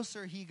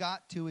closer he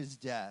got to his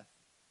death,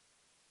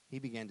 he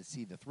began to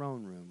see the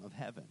throne room of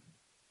heaven.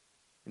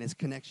 And his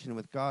connection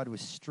with God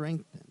was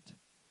strengthened.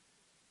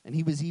 And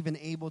he was even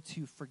able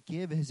to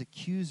forgive his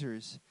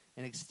accusers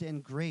and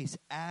extend grace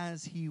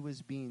as he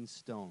was being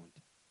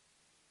stoned.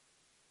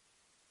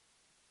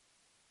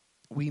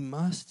 We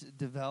must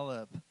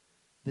develop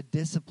the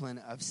discipline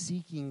of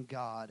seeking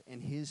God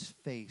and his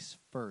face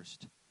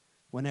first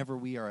whenever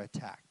we are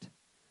attacked,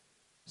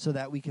 so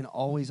that we can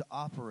always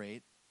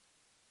operate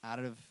out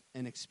of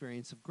an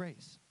experience of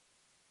grace.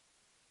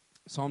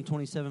 Psalm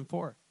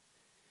 27:4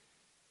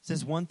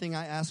 says, one thing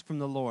I ask from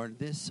the Lord,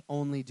 this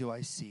only do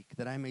I seek,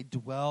 that I may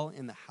dwell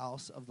in the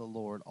house of the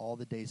Lord all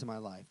the days of my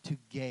life, to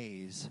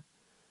gaze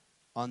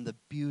on the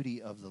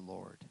beauty of the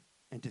Lord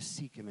and to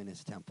seek him in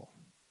his temple.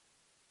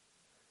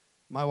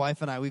 My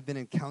wife and I, we've been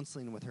in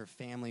counseling with her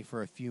family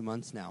for a few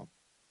months now.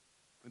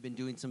 We've been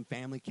doing some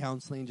family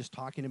counseling, just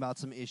talking about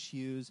some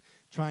issues,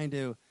 trying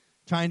to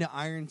trying to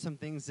iron some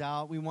things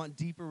out. We want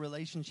deeper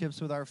relationships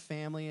with our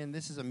family, and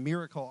this is a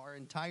miracle. Our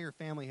entire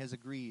family has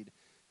agreed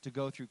to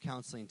go through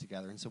counseling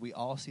together. And so we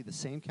all see the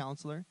same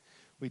counselor.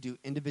 We do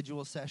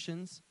individual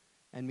sessions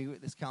and meet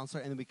with this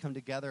counselor, and then we come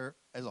together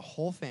as a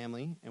whole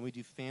family, and we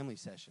do family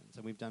sessions.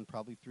 And we've done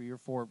probably 3 or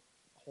 4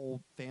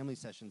 whole family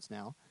sessions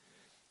now.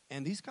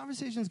 And these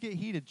conversations get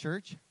heated,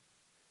 church.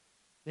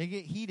 They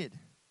get heated.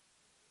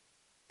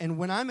 And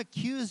when I'm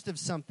accused of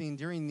something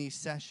during these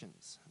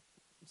sessions,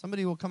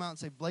 somebody will come out and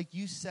say, Blake,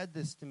 you said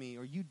this to me,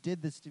 or you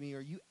did this to me, or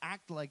you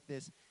act like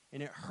this,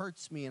 and it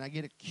hurts me, and I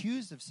get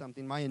accused of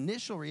something. My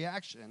initial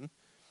reaction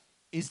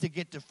is to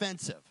get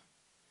defensive,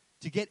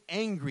 to get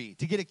angry,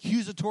 to get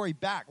accusatory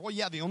back. Well,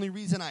 yeah, the only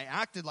reason I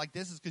acted like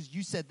this is because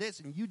you said this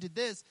and you did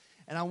this,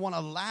 and I want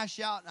to lash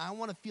out, and I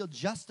want to feel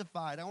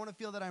justified. I want to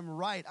feel that I'm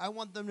right. I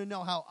want them to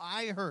know how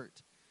I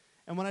hurt.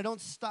 And when I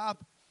don't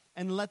stop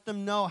and let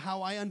them know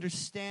how I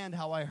understand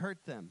how I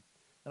hurt them,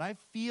 that I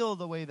feel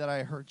the way that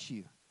I hurt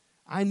you,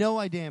 I know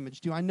I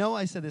damaged you. I know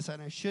I said this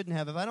and I shouldn't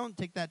have. If I don't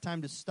take that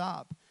time to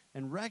stop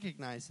and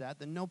recognize that,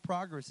 then no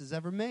progress is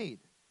ever made.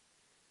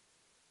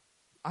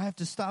 I have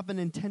to stop and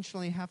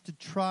intentionally have to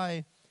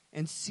try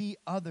and see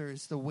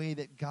others the way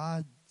that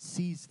God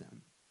sees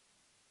them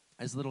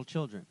as little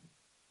children.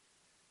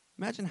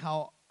 Imagine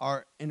how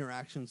our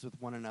interactions with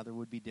one another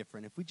would be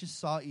different if we just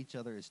saw each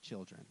other as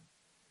children.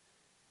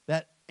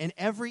 That in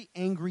every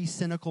angry,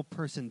 cynical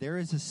person, there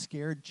is a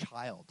scared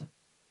child.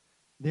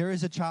 There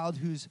is a child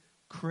who's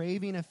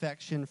craving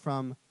affection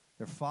from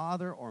their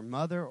father or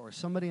mother or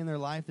somebody in their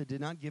life that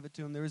did not give it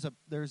to them.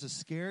 There's a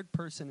scared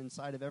person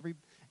inside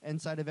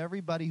of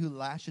everybody who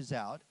lashes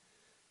out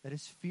that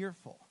is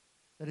fearful,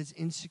 that is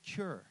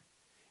insecure.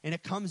 And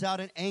it comes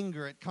out in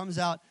anger. It comes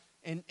out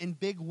in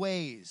big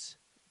ways.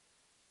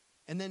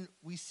 And then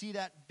we see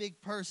that big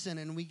person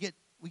and we get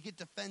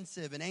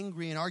defensive and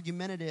angry and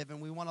argumentative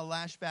and we want to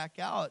lash back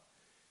out.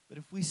 But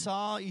if we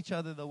saw each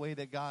other the way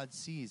that God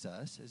sees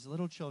us as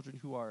little children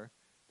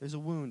there's a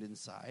wound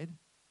inside,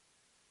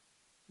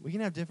 we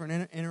can have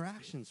different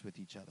interactions with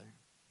each other.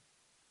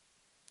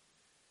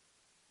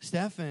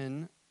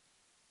 Stephen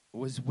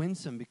was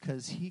winsome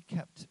because he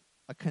kept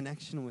a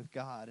connection with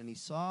God and he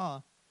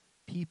saw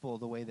people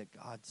the way that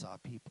God saw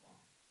people.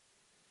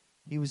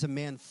 He was a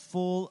man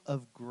full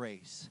of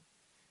grace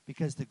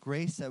because the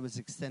grace that was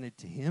extended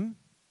to him,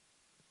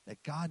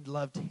 that God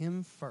loved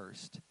him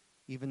first,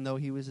 even though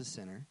he was a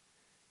sinner,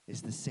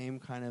 is the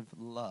same kind of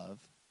love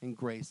and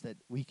grace that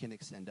we can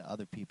extend to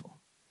other people.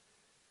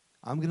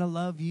 I'm going to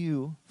love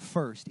you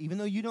first. Even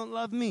though you don't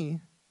love me,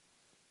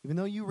 even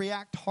though you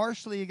react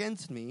harshly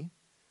against me,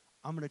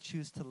 I'm going to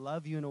choose to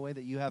love you in a way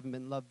that you haven't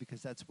been loved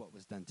because that's what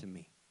was done to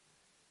me.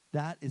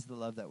 That is the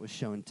love that was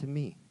shown to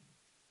me.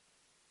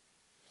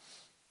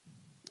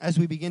 As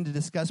we begin to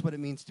discuss what it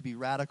means to be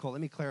radical,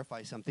 let me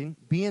clarify something.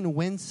 Being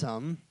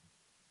winsome,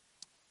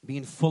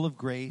 being full of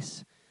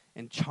grace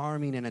and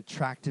charming and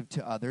attractive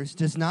to others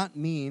does not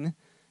mean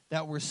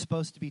that we're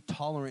supposed to be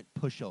tolerant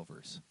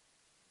pushovers.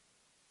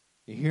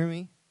 You hear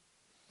me?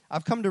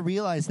 I've come to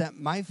realize that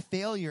my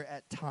failure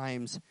at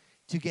times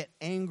to get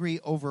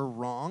angry over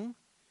wrong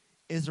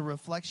is a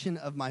reflection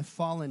of my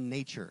fallen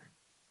nature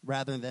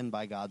rather than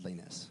by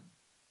godliness.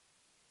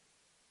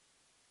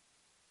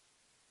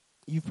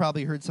 You've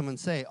probably heard someone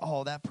say,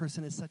 oh, that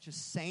person is such a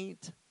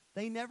saint.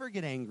 They never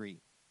get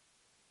angry.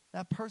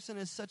 That person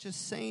is such a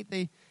saint.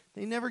 They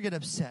never get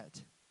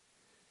upset.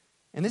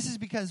 And this is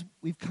because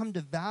we've come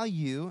to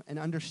value an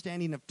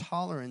understanding of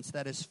tolerance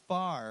that is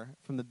far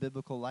from the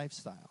biblical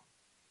lifestyle.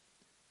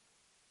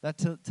 That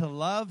to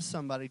love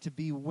somebody, to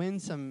be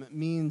winsome,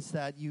 means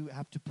that you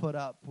have to put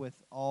up with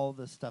all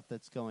the stuff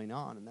that's going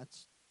on, and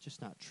that's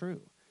just not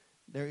true.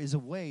 There is a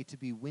way to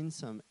be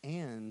winsome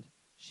and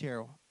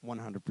share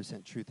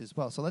 100% truth as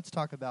well. So let's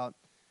talk about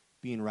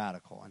being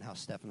radical and how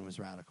Stephen was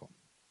radical.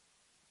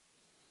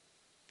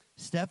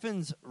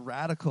 Stephen's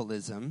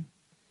radicalism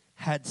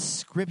had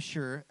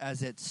Scripture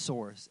as its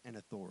source and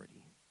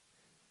authority.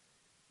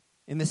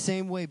 In the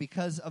same way,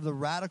 because of the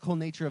radical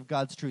nature of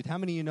God's truth, how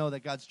many of you know that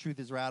God's truth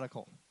is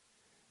radical?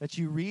 That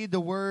you read the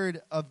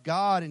Word of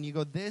God and you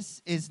go,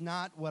 this is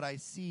not what I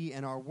see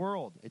in our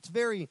world. It's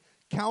very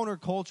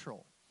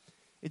countercultural.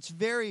 It's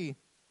very,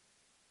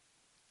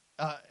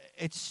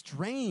 it's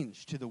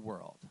strange to the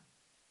world.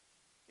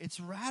 It's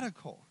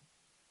radical.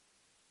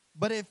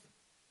 But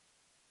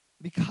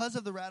because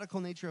of the radical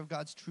nature of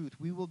God's truth,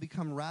 we will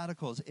become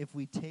radicals if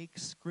we take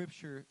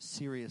Scripture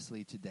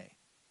seriously today.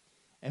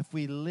 If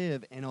we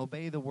live and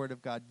obey the Word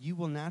of God, you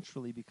will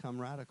naturally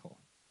become radical.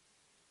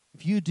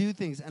 If you do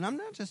things, and I'm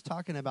not just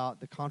talking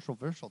about the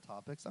controversial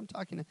topics, I'm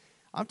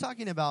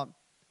talking about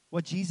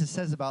what Jesus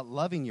says about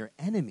loving your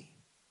enemy.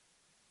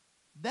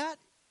 That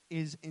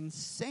is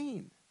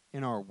insane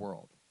in our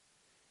world.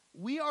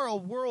 We are a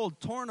world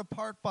torn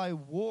apart by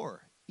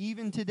war,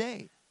 even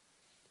today.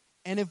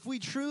 And if we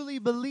truly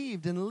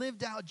believed and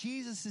lived out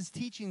Jesus'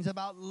 teachings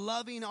about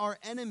loving our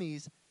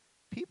enemies,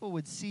 people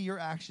would see your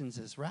actions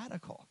as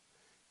radical.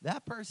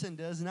 That person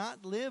does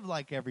not live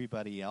like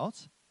everybody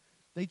else.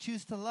 They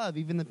choose to love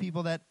even the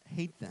people that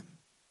hate them.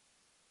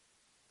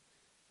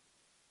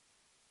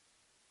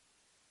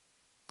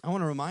 I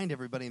want to remind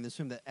everybody in this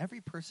room that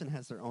every person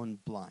has their own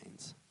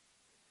blinds.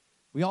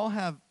 We all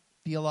have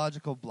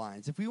theological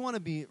blinds. If we want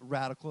to be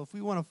radical, if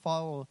we want to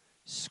follow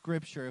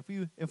Scripture,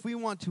 if we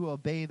want to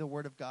obey the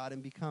Word of God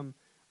and become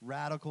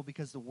radical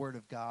because the Word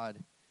of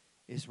God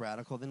is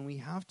radical, then we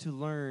have to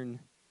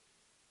learn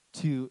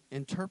to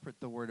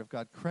interpret the Word of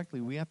God correctly.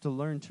 We have to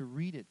learn to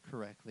read it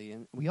correctly.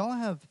 And we all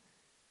have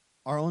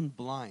our own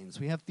blinds.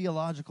 We have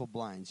theological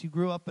blinds. You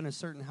grew up in a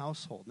certain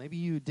household. Maybe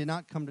you did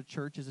not come to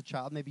church as a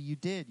child. Maybe you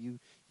did. You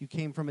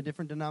came from a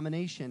different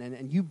denomination.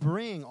 And you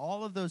bring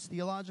all of those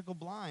theological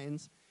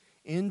blinds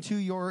into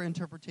your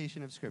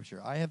interpretation of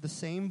Scripture. I have the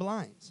same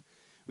blinds.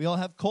 We all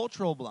have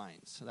cultural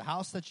blinds. The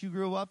house that you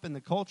grew up in,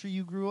 the culture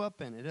you grew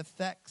up in, it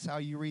affects how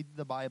you read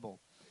the Bible.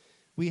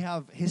 We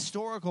have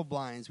historical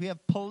blinds. We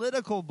have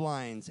political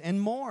blinds and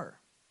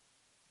more.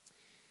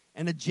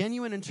 And a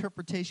genuine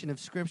interpretation of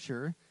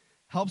Scripture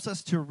helps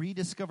us to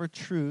rediscover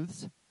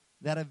truths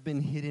that have been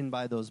hidden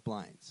by those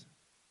blinds.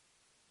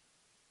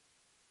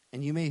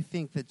 And you may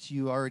think that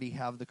you already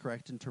have the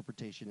correct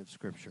interpretation of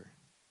Scripture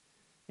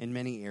in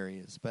many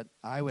areas, but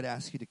I would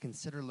ask you to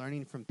consider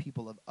learning from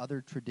people of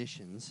other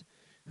traditions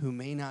who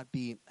may not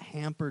be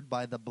hampered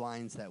by the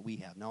blinds that we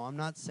have. Now, I'm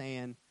not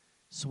saying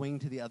swing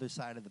to the other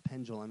side of the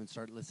pendulum and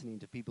start listening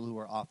to people who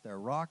are off their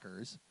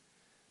rockers.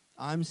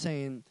 I'm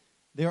saying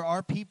there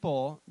are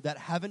people that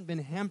haven't been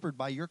hampered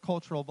by your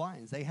cultural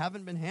blinds. They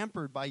haven't been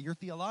hampered by your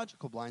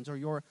theological blinds or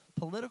your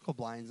political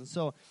blinds. And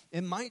so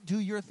it might do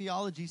your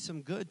theology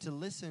some good to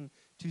listen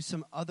to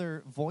some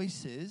other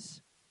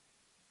voices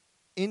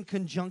in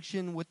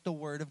conjunction with the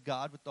Word of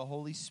God, with the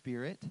Holy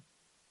Spirit.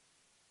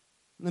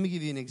 Let me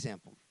give you an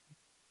example.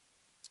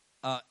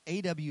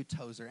 A.W.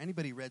 Tozer.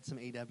 Anybody read some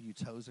A.W.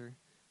 Tozer?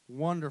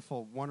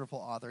 Wonderful, wonderful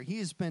author. He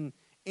has been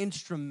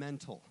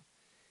instrumental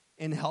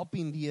in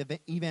helping the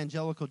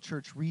evangelical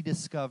church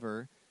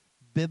rediscover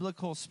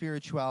biblical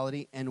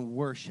spirituality and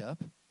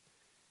worship.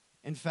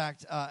 In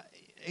fact,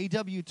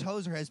 A.W.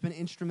 Tozer has been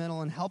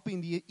instrumental in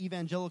helping the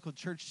evangelical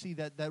church see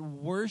that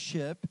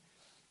worship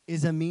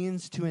is a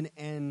means to an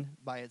end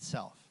by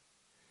itself.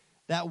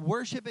 That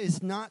worship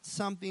is not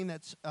something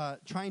that's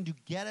trying to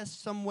get us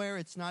somewhere.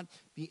 It's not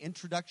the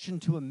introduction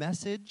to a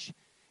message.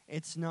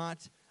 It's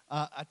not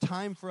a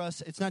time for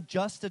us. It's not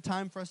just a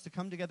time for us to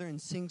come together and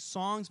sing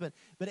songs. But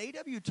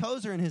A.W.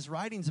 Tozer in his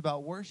writings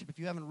about worship, if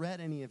you haven't read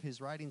any of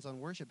his writings on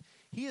worship,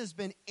 he has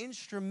been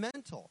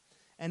instrumental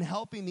in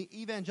helping the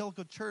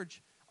evangelical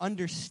church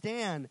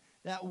understand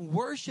that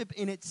worship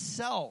in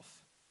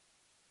itself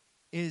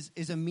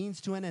is a means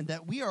to an end.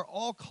 That we are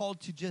all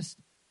called to just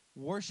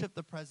worship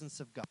the presence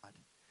of God,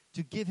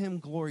 to give Him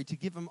glory, to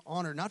give Him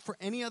honor, not for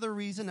any other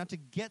reason, not to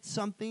get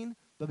something,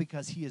 but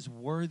because He is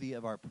worthy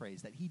of our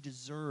praise, that He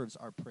deserves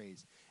our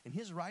praise. And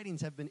his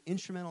writings have been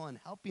instrumental in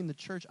helping the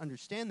church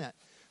understand that.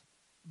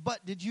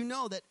 But did you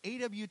know that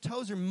A.W.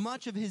 Tozer,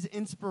 much of his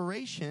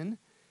inspiration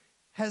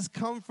has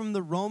come from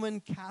the Roman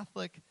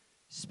Catholic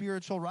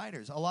spiritual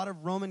writers, a lot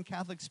of Roman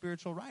Catholic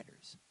spiritual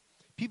writers,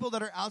 people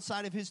that are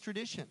outside of his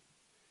tradition,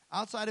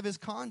 outside of his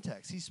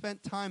context. He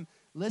spent time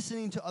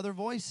listening to other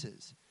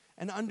voices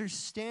and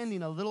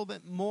understanding a little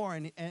bit more,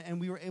 and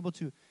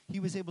he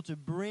was able to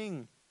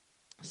bring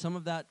some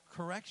of that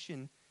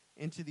correction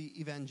into the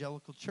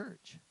evangelical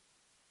church.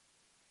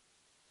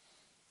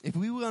 If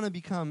we want to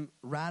become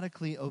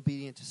radically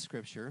obedient to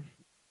Scripture,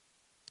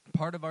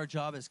 part of our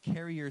job as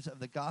carriers of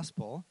the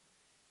gospel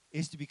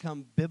is to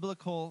become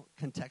biblical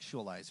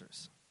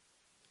contextualizers.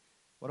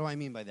 What do I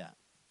mean by that?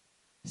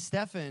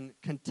 Stephen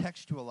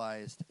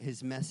contextualized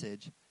his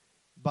message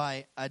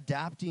by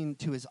adapting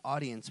to his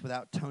audience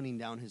without toning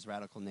down his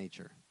radical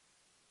nature.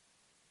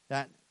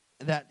 That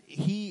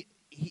he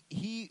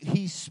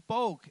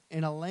spoke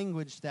in a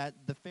language that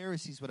the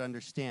Pharisees would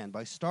understand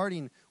by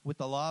starting with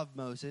the law of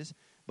Moses,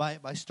 by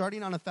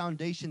starting on a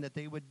foundation that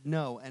they would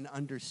know and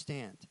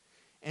understand.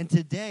 And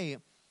today,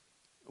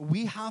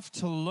 we have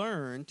to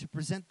learn to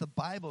present the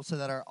Bible so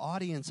that our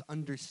audience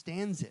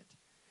understands it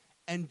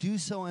and do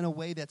so in a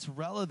way that's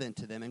relevant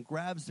to them and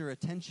grabs their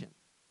attention.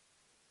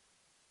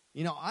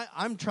 You know,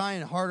 I'm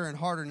trying harder and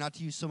harder not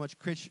to use so much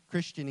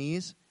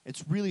Christianese.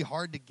 It's really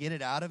hard to get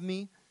it out of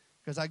me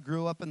because I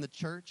grew up in the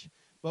church.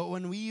 But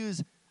when we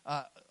use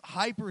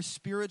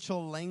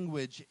hyper-spiritual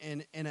language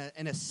in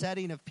a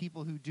setting of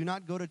people who do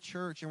not go to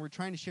church and we're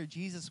trying to share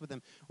Jesus with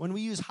them, when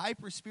we use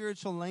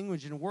hyper-spiritual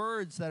language and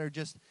words that are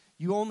just,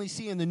 you only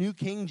see in the New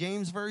King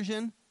James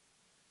Version,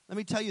 let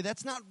me tell you,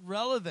 that's not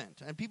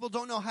relevant. And people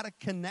don't know how to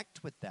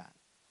connect with that.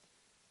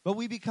 But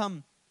we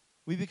become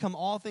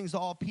all things to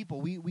all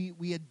people.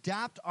 We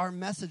adapt our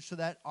message so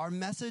that our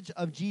message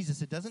of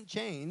Jesus, it doesn't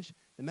change.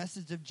 The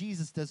message of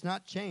Jesus does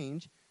not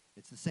change.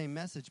 It's the same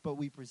message, but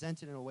we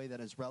present it in a way that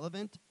is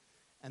relevant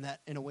and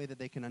that in a way that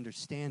they can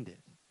understand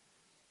it.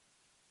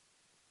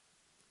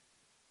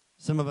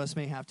 Some of us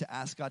may have to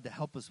ask God to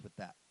help us with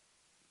that.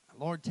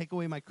 Lord, take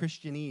away my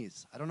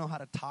Christianese. I don't know how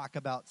to talk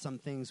about some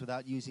things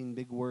without using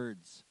big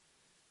words,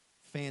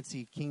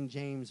 fancy King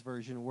James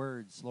Version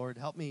words. Lord,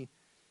 help me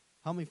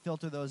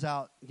filter those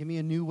out. Give me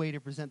a new way to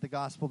present the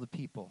gospel to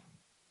people.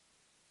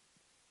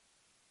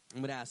 I'm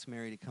going to ask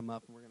Mary to come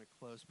up, and we're going to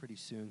close pretty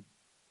soon.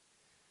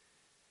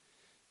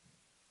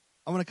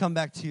 I want to come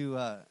back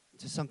to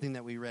something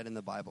that we read in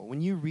the Bible.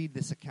 When you read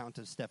this account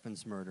of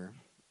Stephen's murder,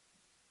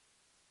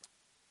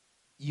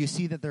 you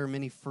see that there are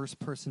many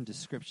first-person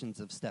descriptions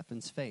of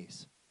Stephen's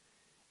face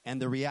and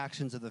the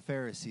reactions of the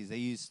Pharisees. They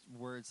used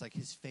words like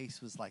his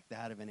face was like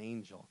that of an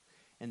angel,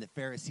 and the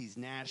Pharisees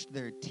gnashed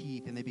their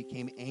teeth, and they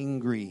became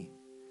angry.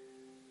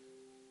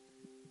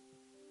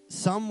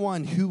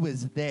 Someone who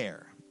was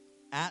there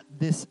at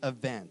this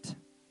event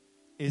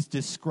is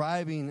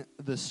describing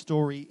the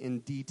story in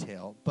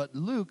detail, but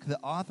Luke, the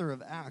author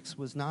of Acts,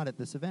 was not at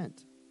this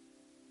event.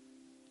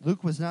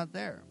 Luke was not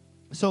there.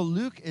 So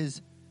Luke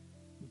is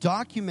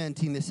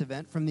documenting this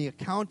event from the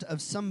account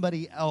of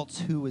somebody else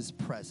who was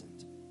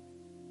present.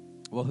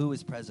 Well, who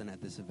was present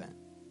at this event?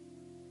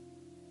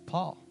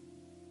 Paul.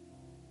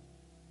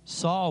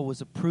 Saul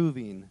was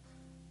approving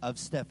of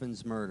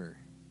Stephen's murder.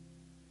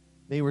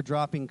 They were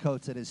dropping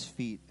coats at his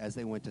feet as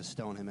they went to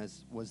stone him,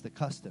 as was the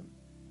custom.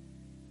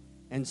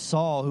 And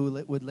Saul,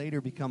 who would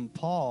later become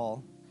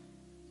Paul,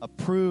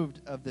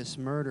 approved of this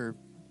murder.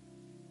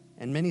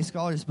 And many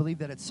scholars believe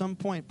that at some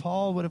point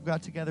Paul would have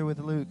got together with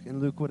Luke, and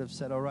Luke would have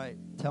said, all right,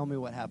 tell me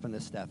what happened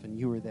to Stephen.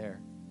 You were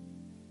there.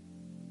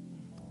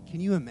 Can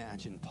you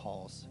imagine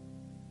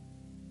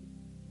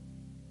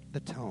the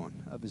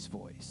tone of his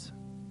voice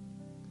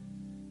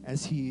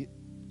as he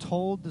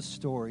told the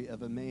story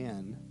of a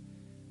man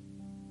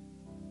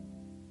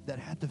that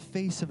had the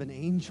face of an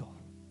angel,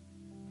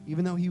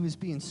 even though he was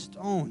being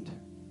stoned?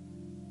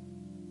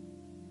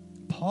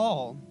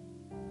 Paul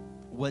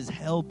was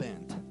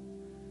hell-bent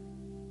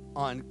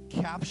on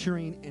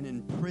capturing and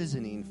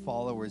imprisoning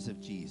followers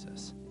of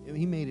Jesus.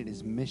 He made it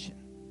his mission.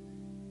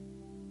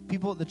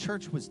 People at the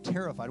church was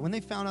terrified. When they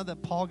found out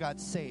that Paul got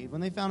saved,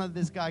 when they found out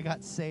this guy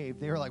got saved,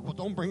 they were like, well,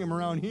 don't bring him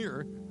around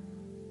here.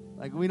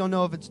 Like, we don't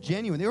know if it's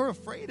genuine. They were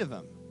afraid of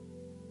him.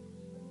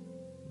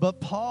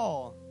 But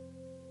Paul,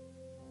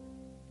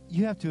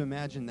 you have to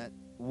imagine that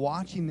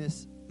watching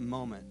this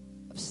moment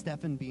of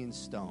Stephen being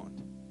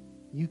stoned,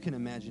 you can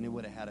imagine it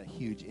would have had a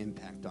huge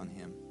impact on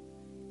him,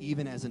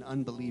 even as an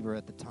unbeliever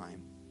at the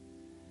time.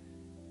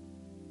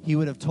 He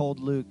would have told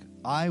Luke,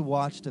 I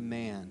watched a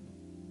man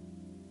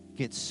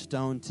get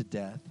stoned to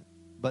death,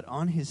 but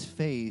on his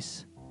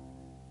face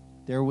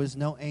there was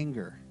no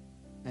anger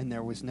and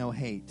there was no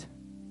hate.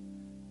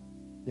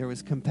 There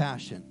was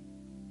compassion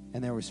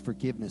and there was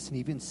forgiveness. And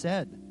he even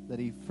said that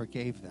he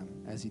forgave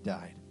them as he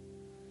died.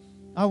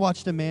 I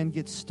watched a man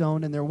get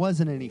stoned and there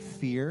wasn't any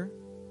fear.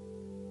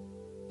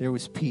 There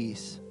was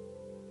peace.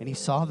 And he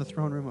saw the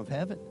throne room of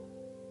heaven.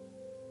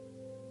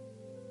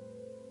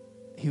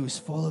 He was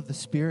full of the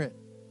Spirit.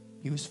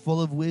 He was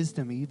full of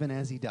wisdom even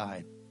as he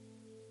died.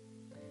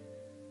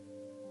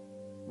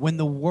 When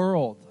the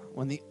world,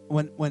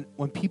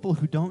 when people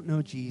who don't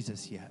know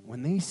Jesus yet,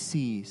 when they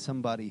see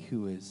somebody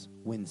who is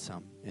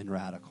winsome and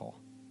radical,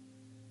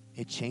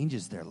 it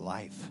changes their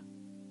life.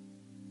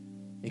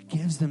 It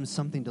gives them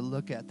something to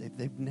look at that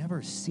they've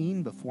never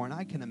seen before. And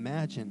I can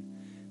imagine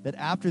that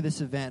after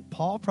this event,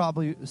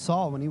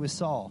 Saul, when he was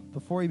Saul,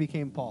 before he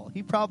became Paul,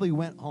 he probably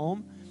went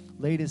home,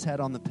 laid his head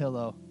on the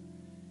pillow,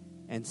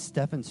 and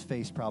Stephen's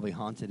face probably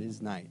haunted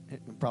his mind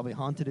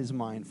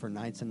for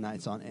nights and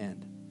nights on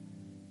end.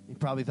 He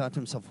probably thought to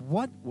himself,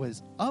 what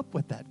was up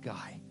with that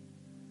guy?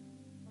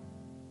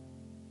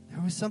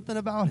 There was something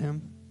about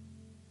him.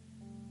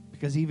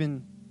 Because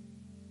even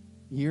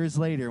years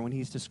later, when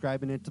he's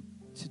describing it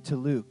to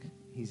Luke,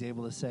 he's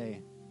able to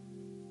say,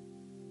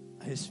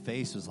 his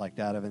face was like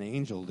that of an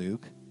angel,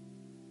 Luke.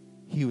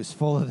 He was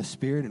full of the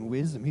Spirit and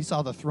wisdom. He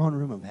saw the throne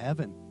room of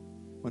heaven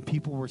when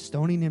people were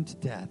stoning him to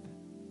death.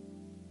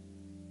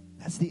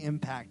 That's the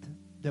impact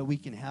that we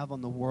can have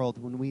on the world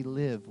when we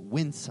live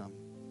winsome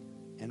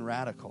and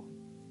radical.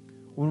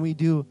 When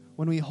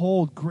we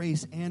hold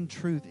grace and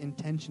truth in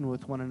tension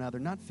with one another,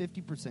 not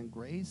 50%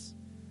 grace,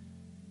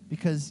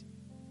 because,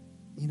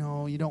 you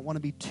don't want to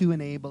be too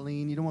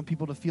enabling. You don't want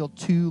people to feel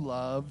too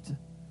loved,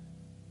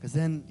 because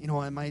then, it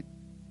might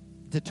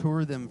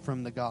deter them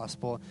from the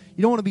gospel.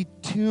 You don't want to be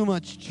too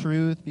much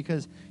truth,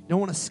 because you don't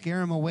want to scare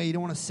them away. You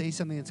don't want to say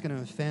something that's going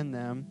to offend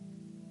them.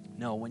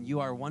 No, when you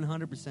are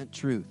 100%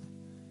 truth,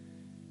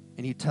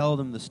 and you tell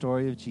them the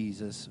story of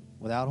Jesus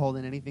without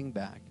holding anything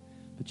back,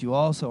 but you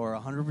also are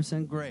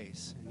 100%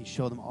 grace, and you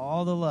show them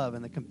all the love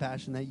and the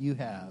compassion that you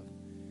have,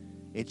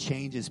 it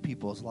changes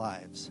people's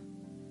lives.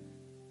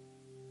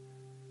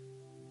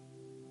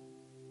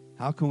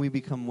 How can we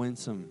become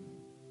winsome?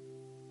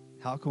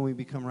 How can we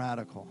become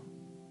radical?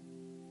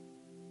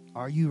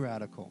 Are you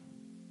radical?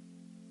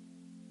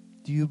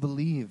 Do you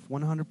believe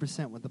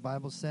 100% what the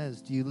Bible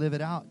says? Do you live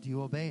it out? Do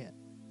you obey it?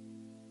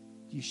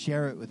 Do you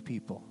share it with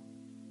people?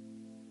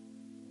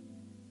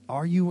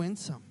 Are you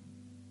winsome?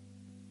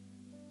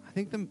 I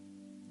think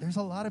there's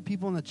a lot of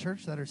people in the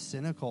church that are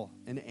cynical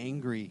and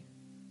angry.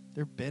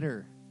 They're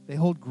bitter. They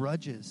hold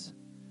grudges.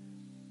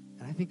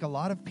 And I think a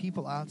lot of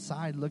people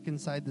outside look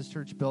inside this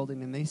church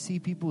building and they see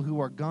people who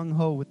are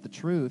gung-ho with the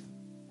truth.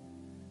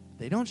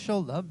 They don't show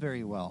love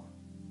very well.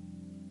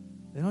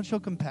 They don't show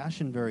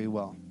compassion very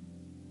well.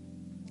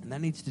 And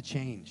that needs to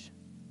change.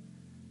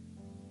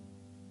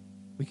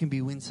 We can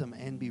be winsome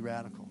and be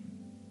radical.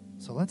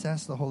 So let's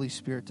ask the Holy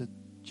Spirit to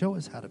show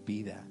us how to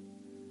be that.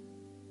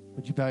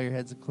 Would you bow your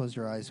heads and close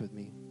your eyes with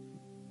me?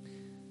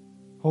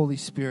 Holy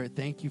Spirit,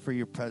 thank you for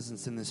your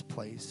presence in this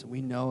place.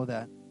 We know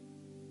that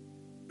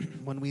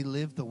when we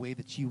live the way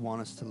that you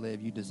want us to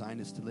live, you designed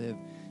us to live,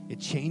 it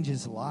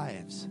changes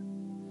lives.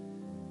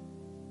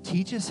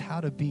 Teach us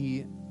how to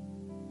be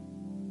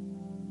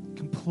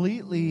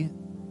completely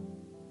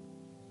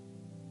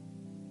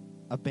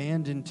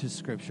abandoned to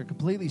Scripture,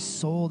 completely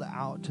sold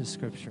out to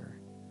Scripture.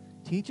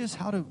 Teach us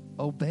how to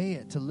obey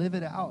it, to live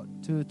it out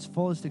to its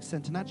fullest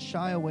extent, to not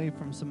shy away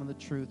from some of the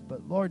truth.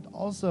 But Lord,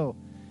 also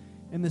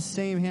in the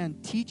same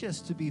hand, teach us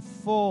to be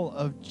full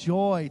of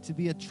joy, to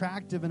be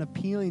attractive and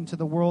appealing to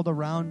the world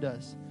around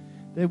us,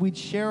 that we'd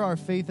share our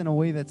faith in a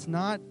way that's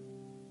not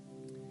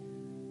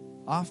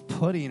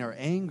off-putting or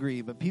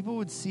angry, but people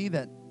would see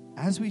that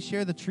as we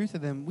share the truth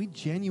of them, we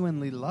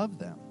genuinely love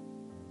them.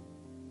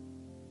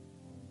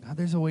 God,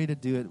 there's a way to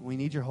do it. We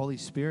need your Holy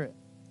Spirit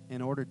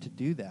in order to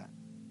do that.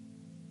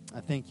 I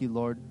thank you,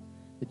 Lord,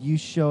 that you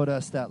showed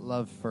us that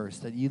love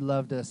first, that you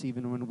loved us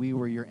even when we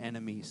were your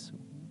enemies.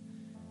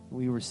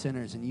 We were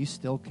sinners, and you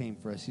still came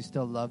for us. You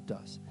still loved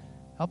us.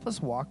 Help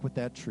us walk with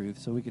that truth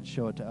so we can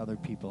show it to other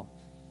people.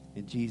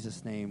 In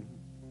Jesus' name,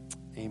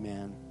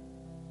 amen.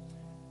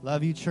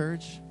 Love you,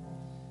 church.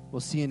 We'll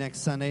see you next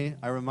Sunday.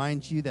 I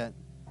remind you that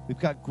we've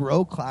got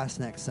Grow class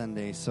next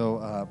Sunday,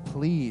 so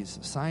please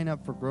sign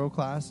up for Grow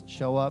class.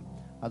 Show up.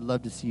 I'd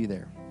love to see you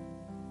there.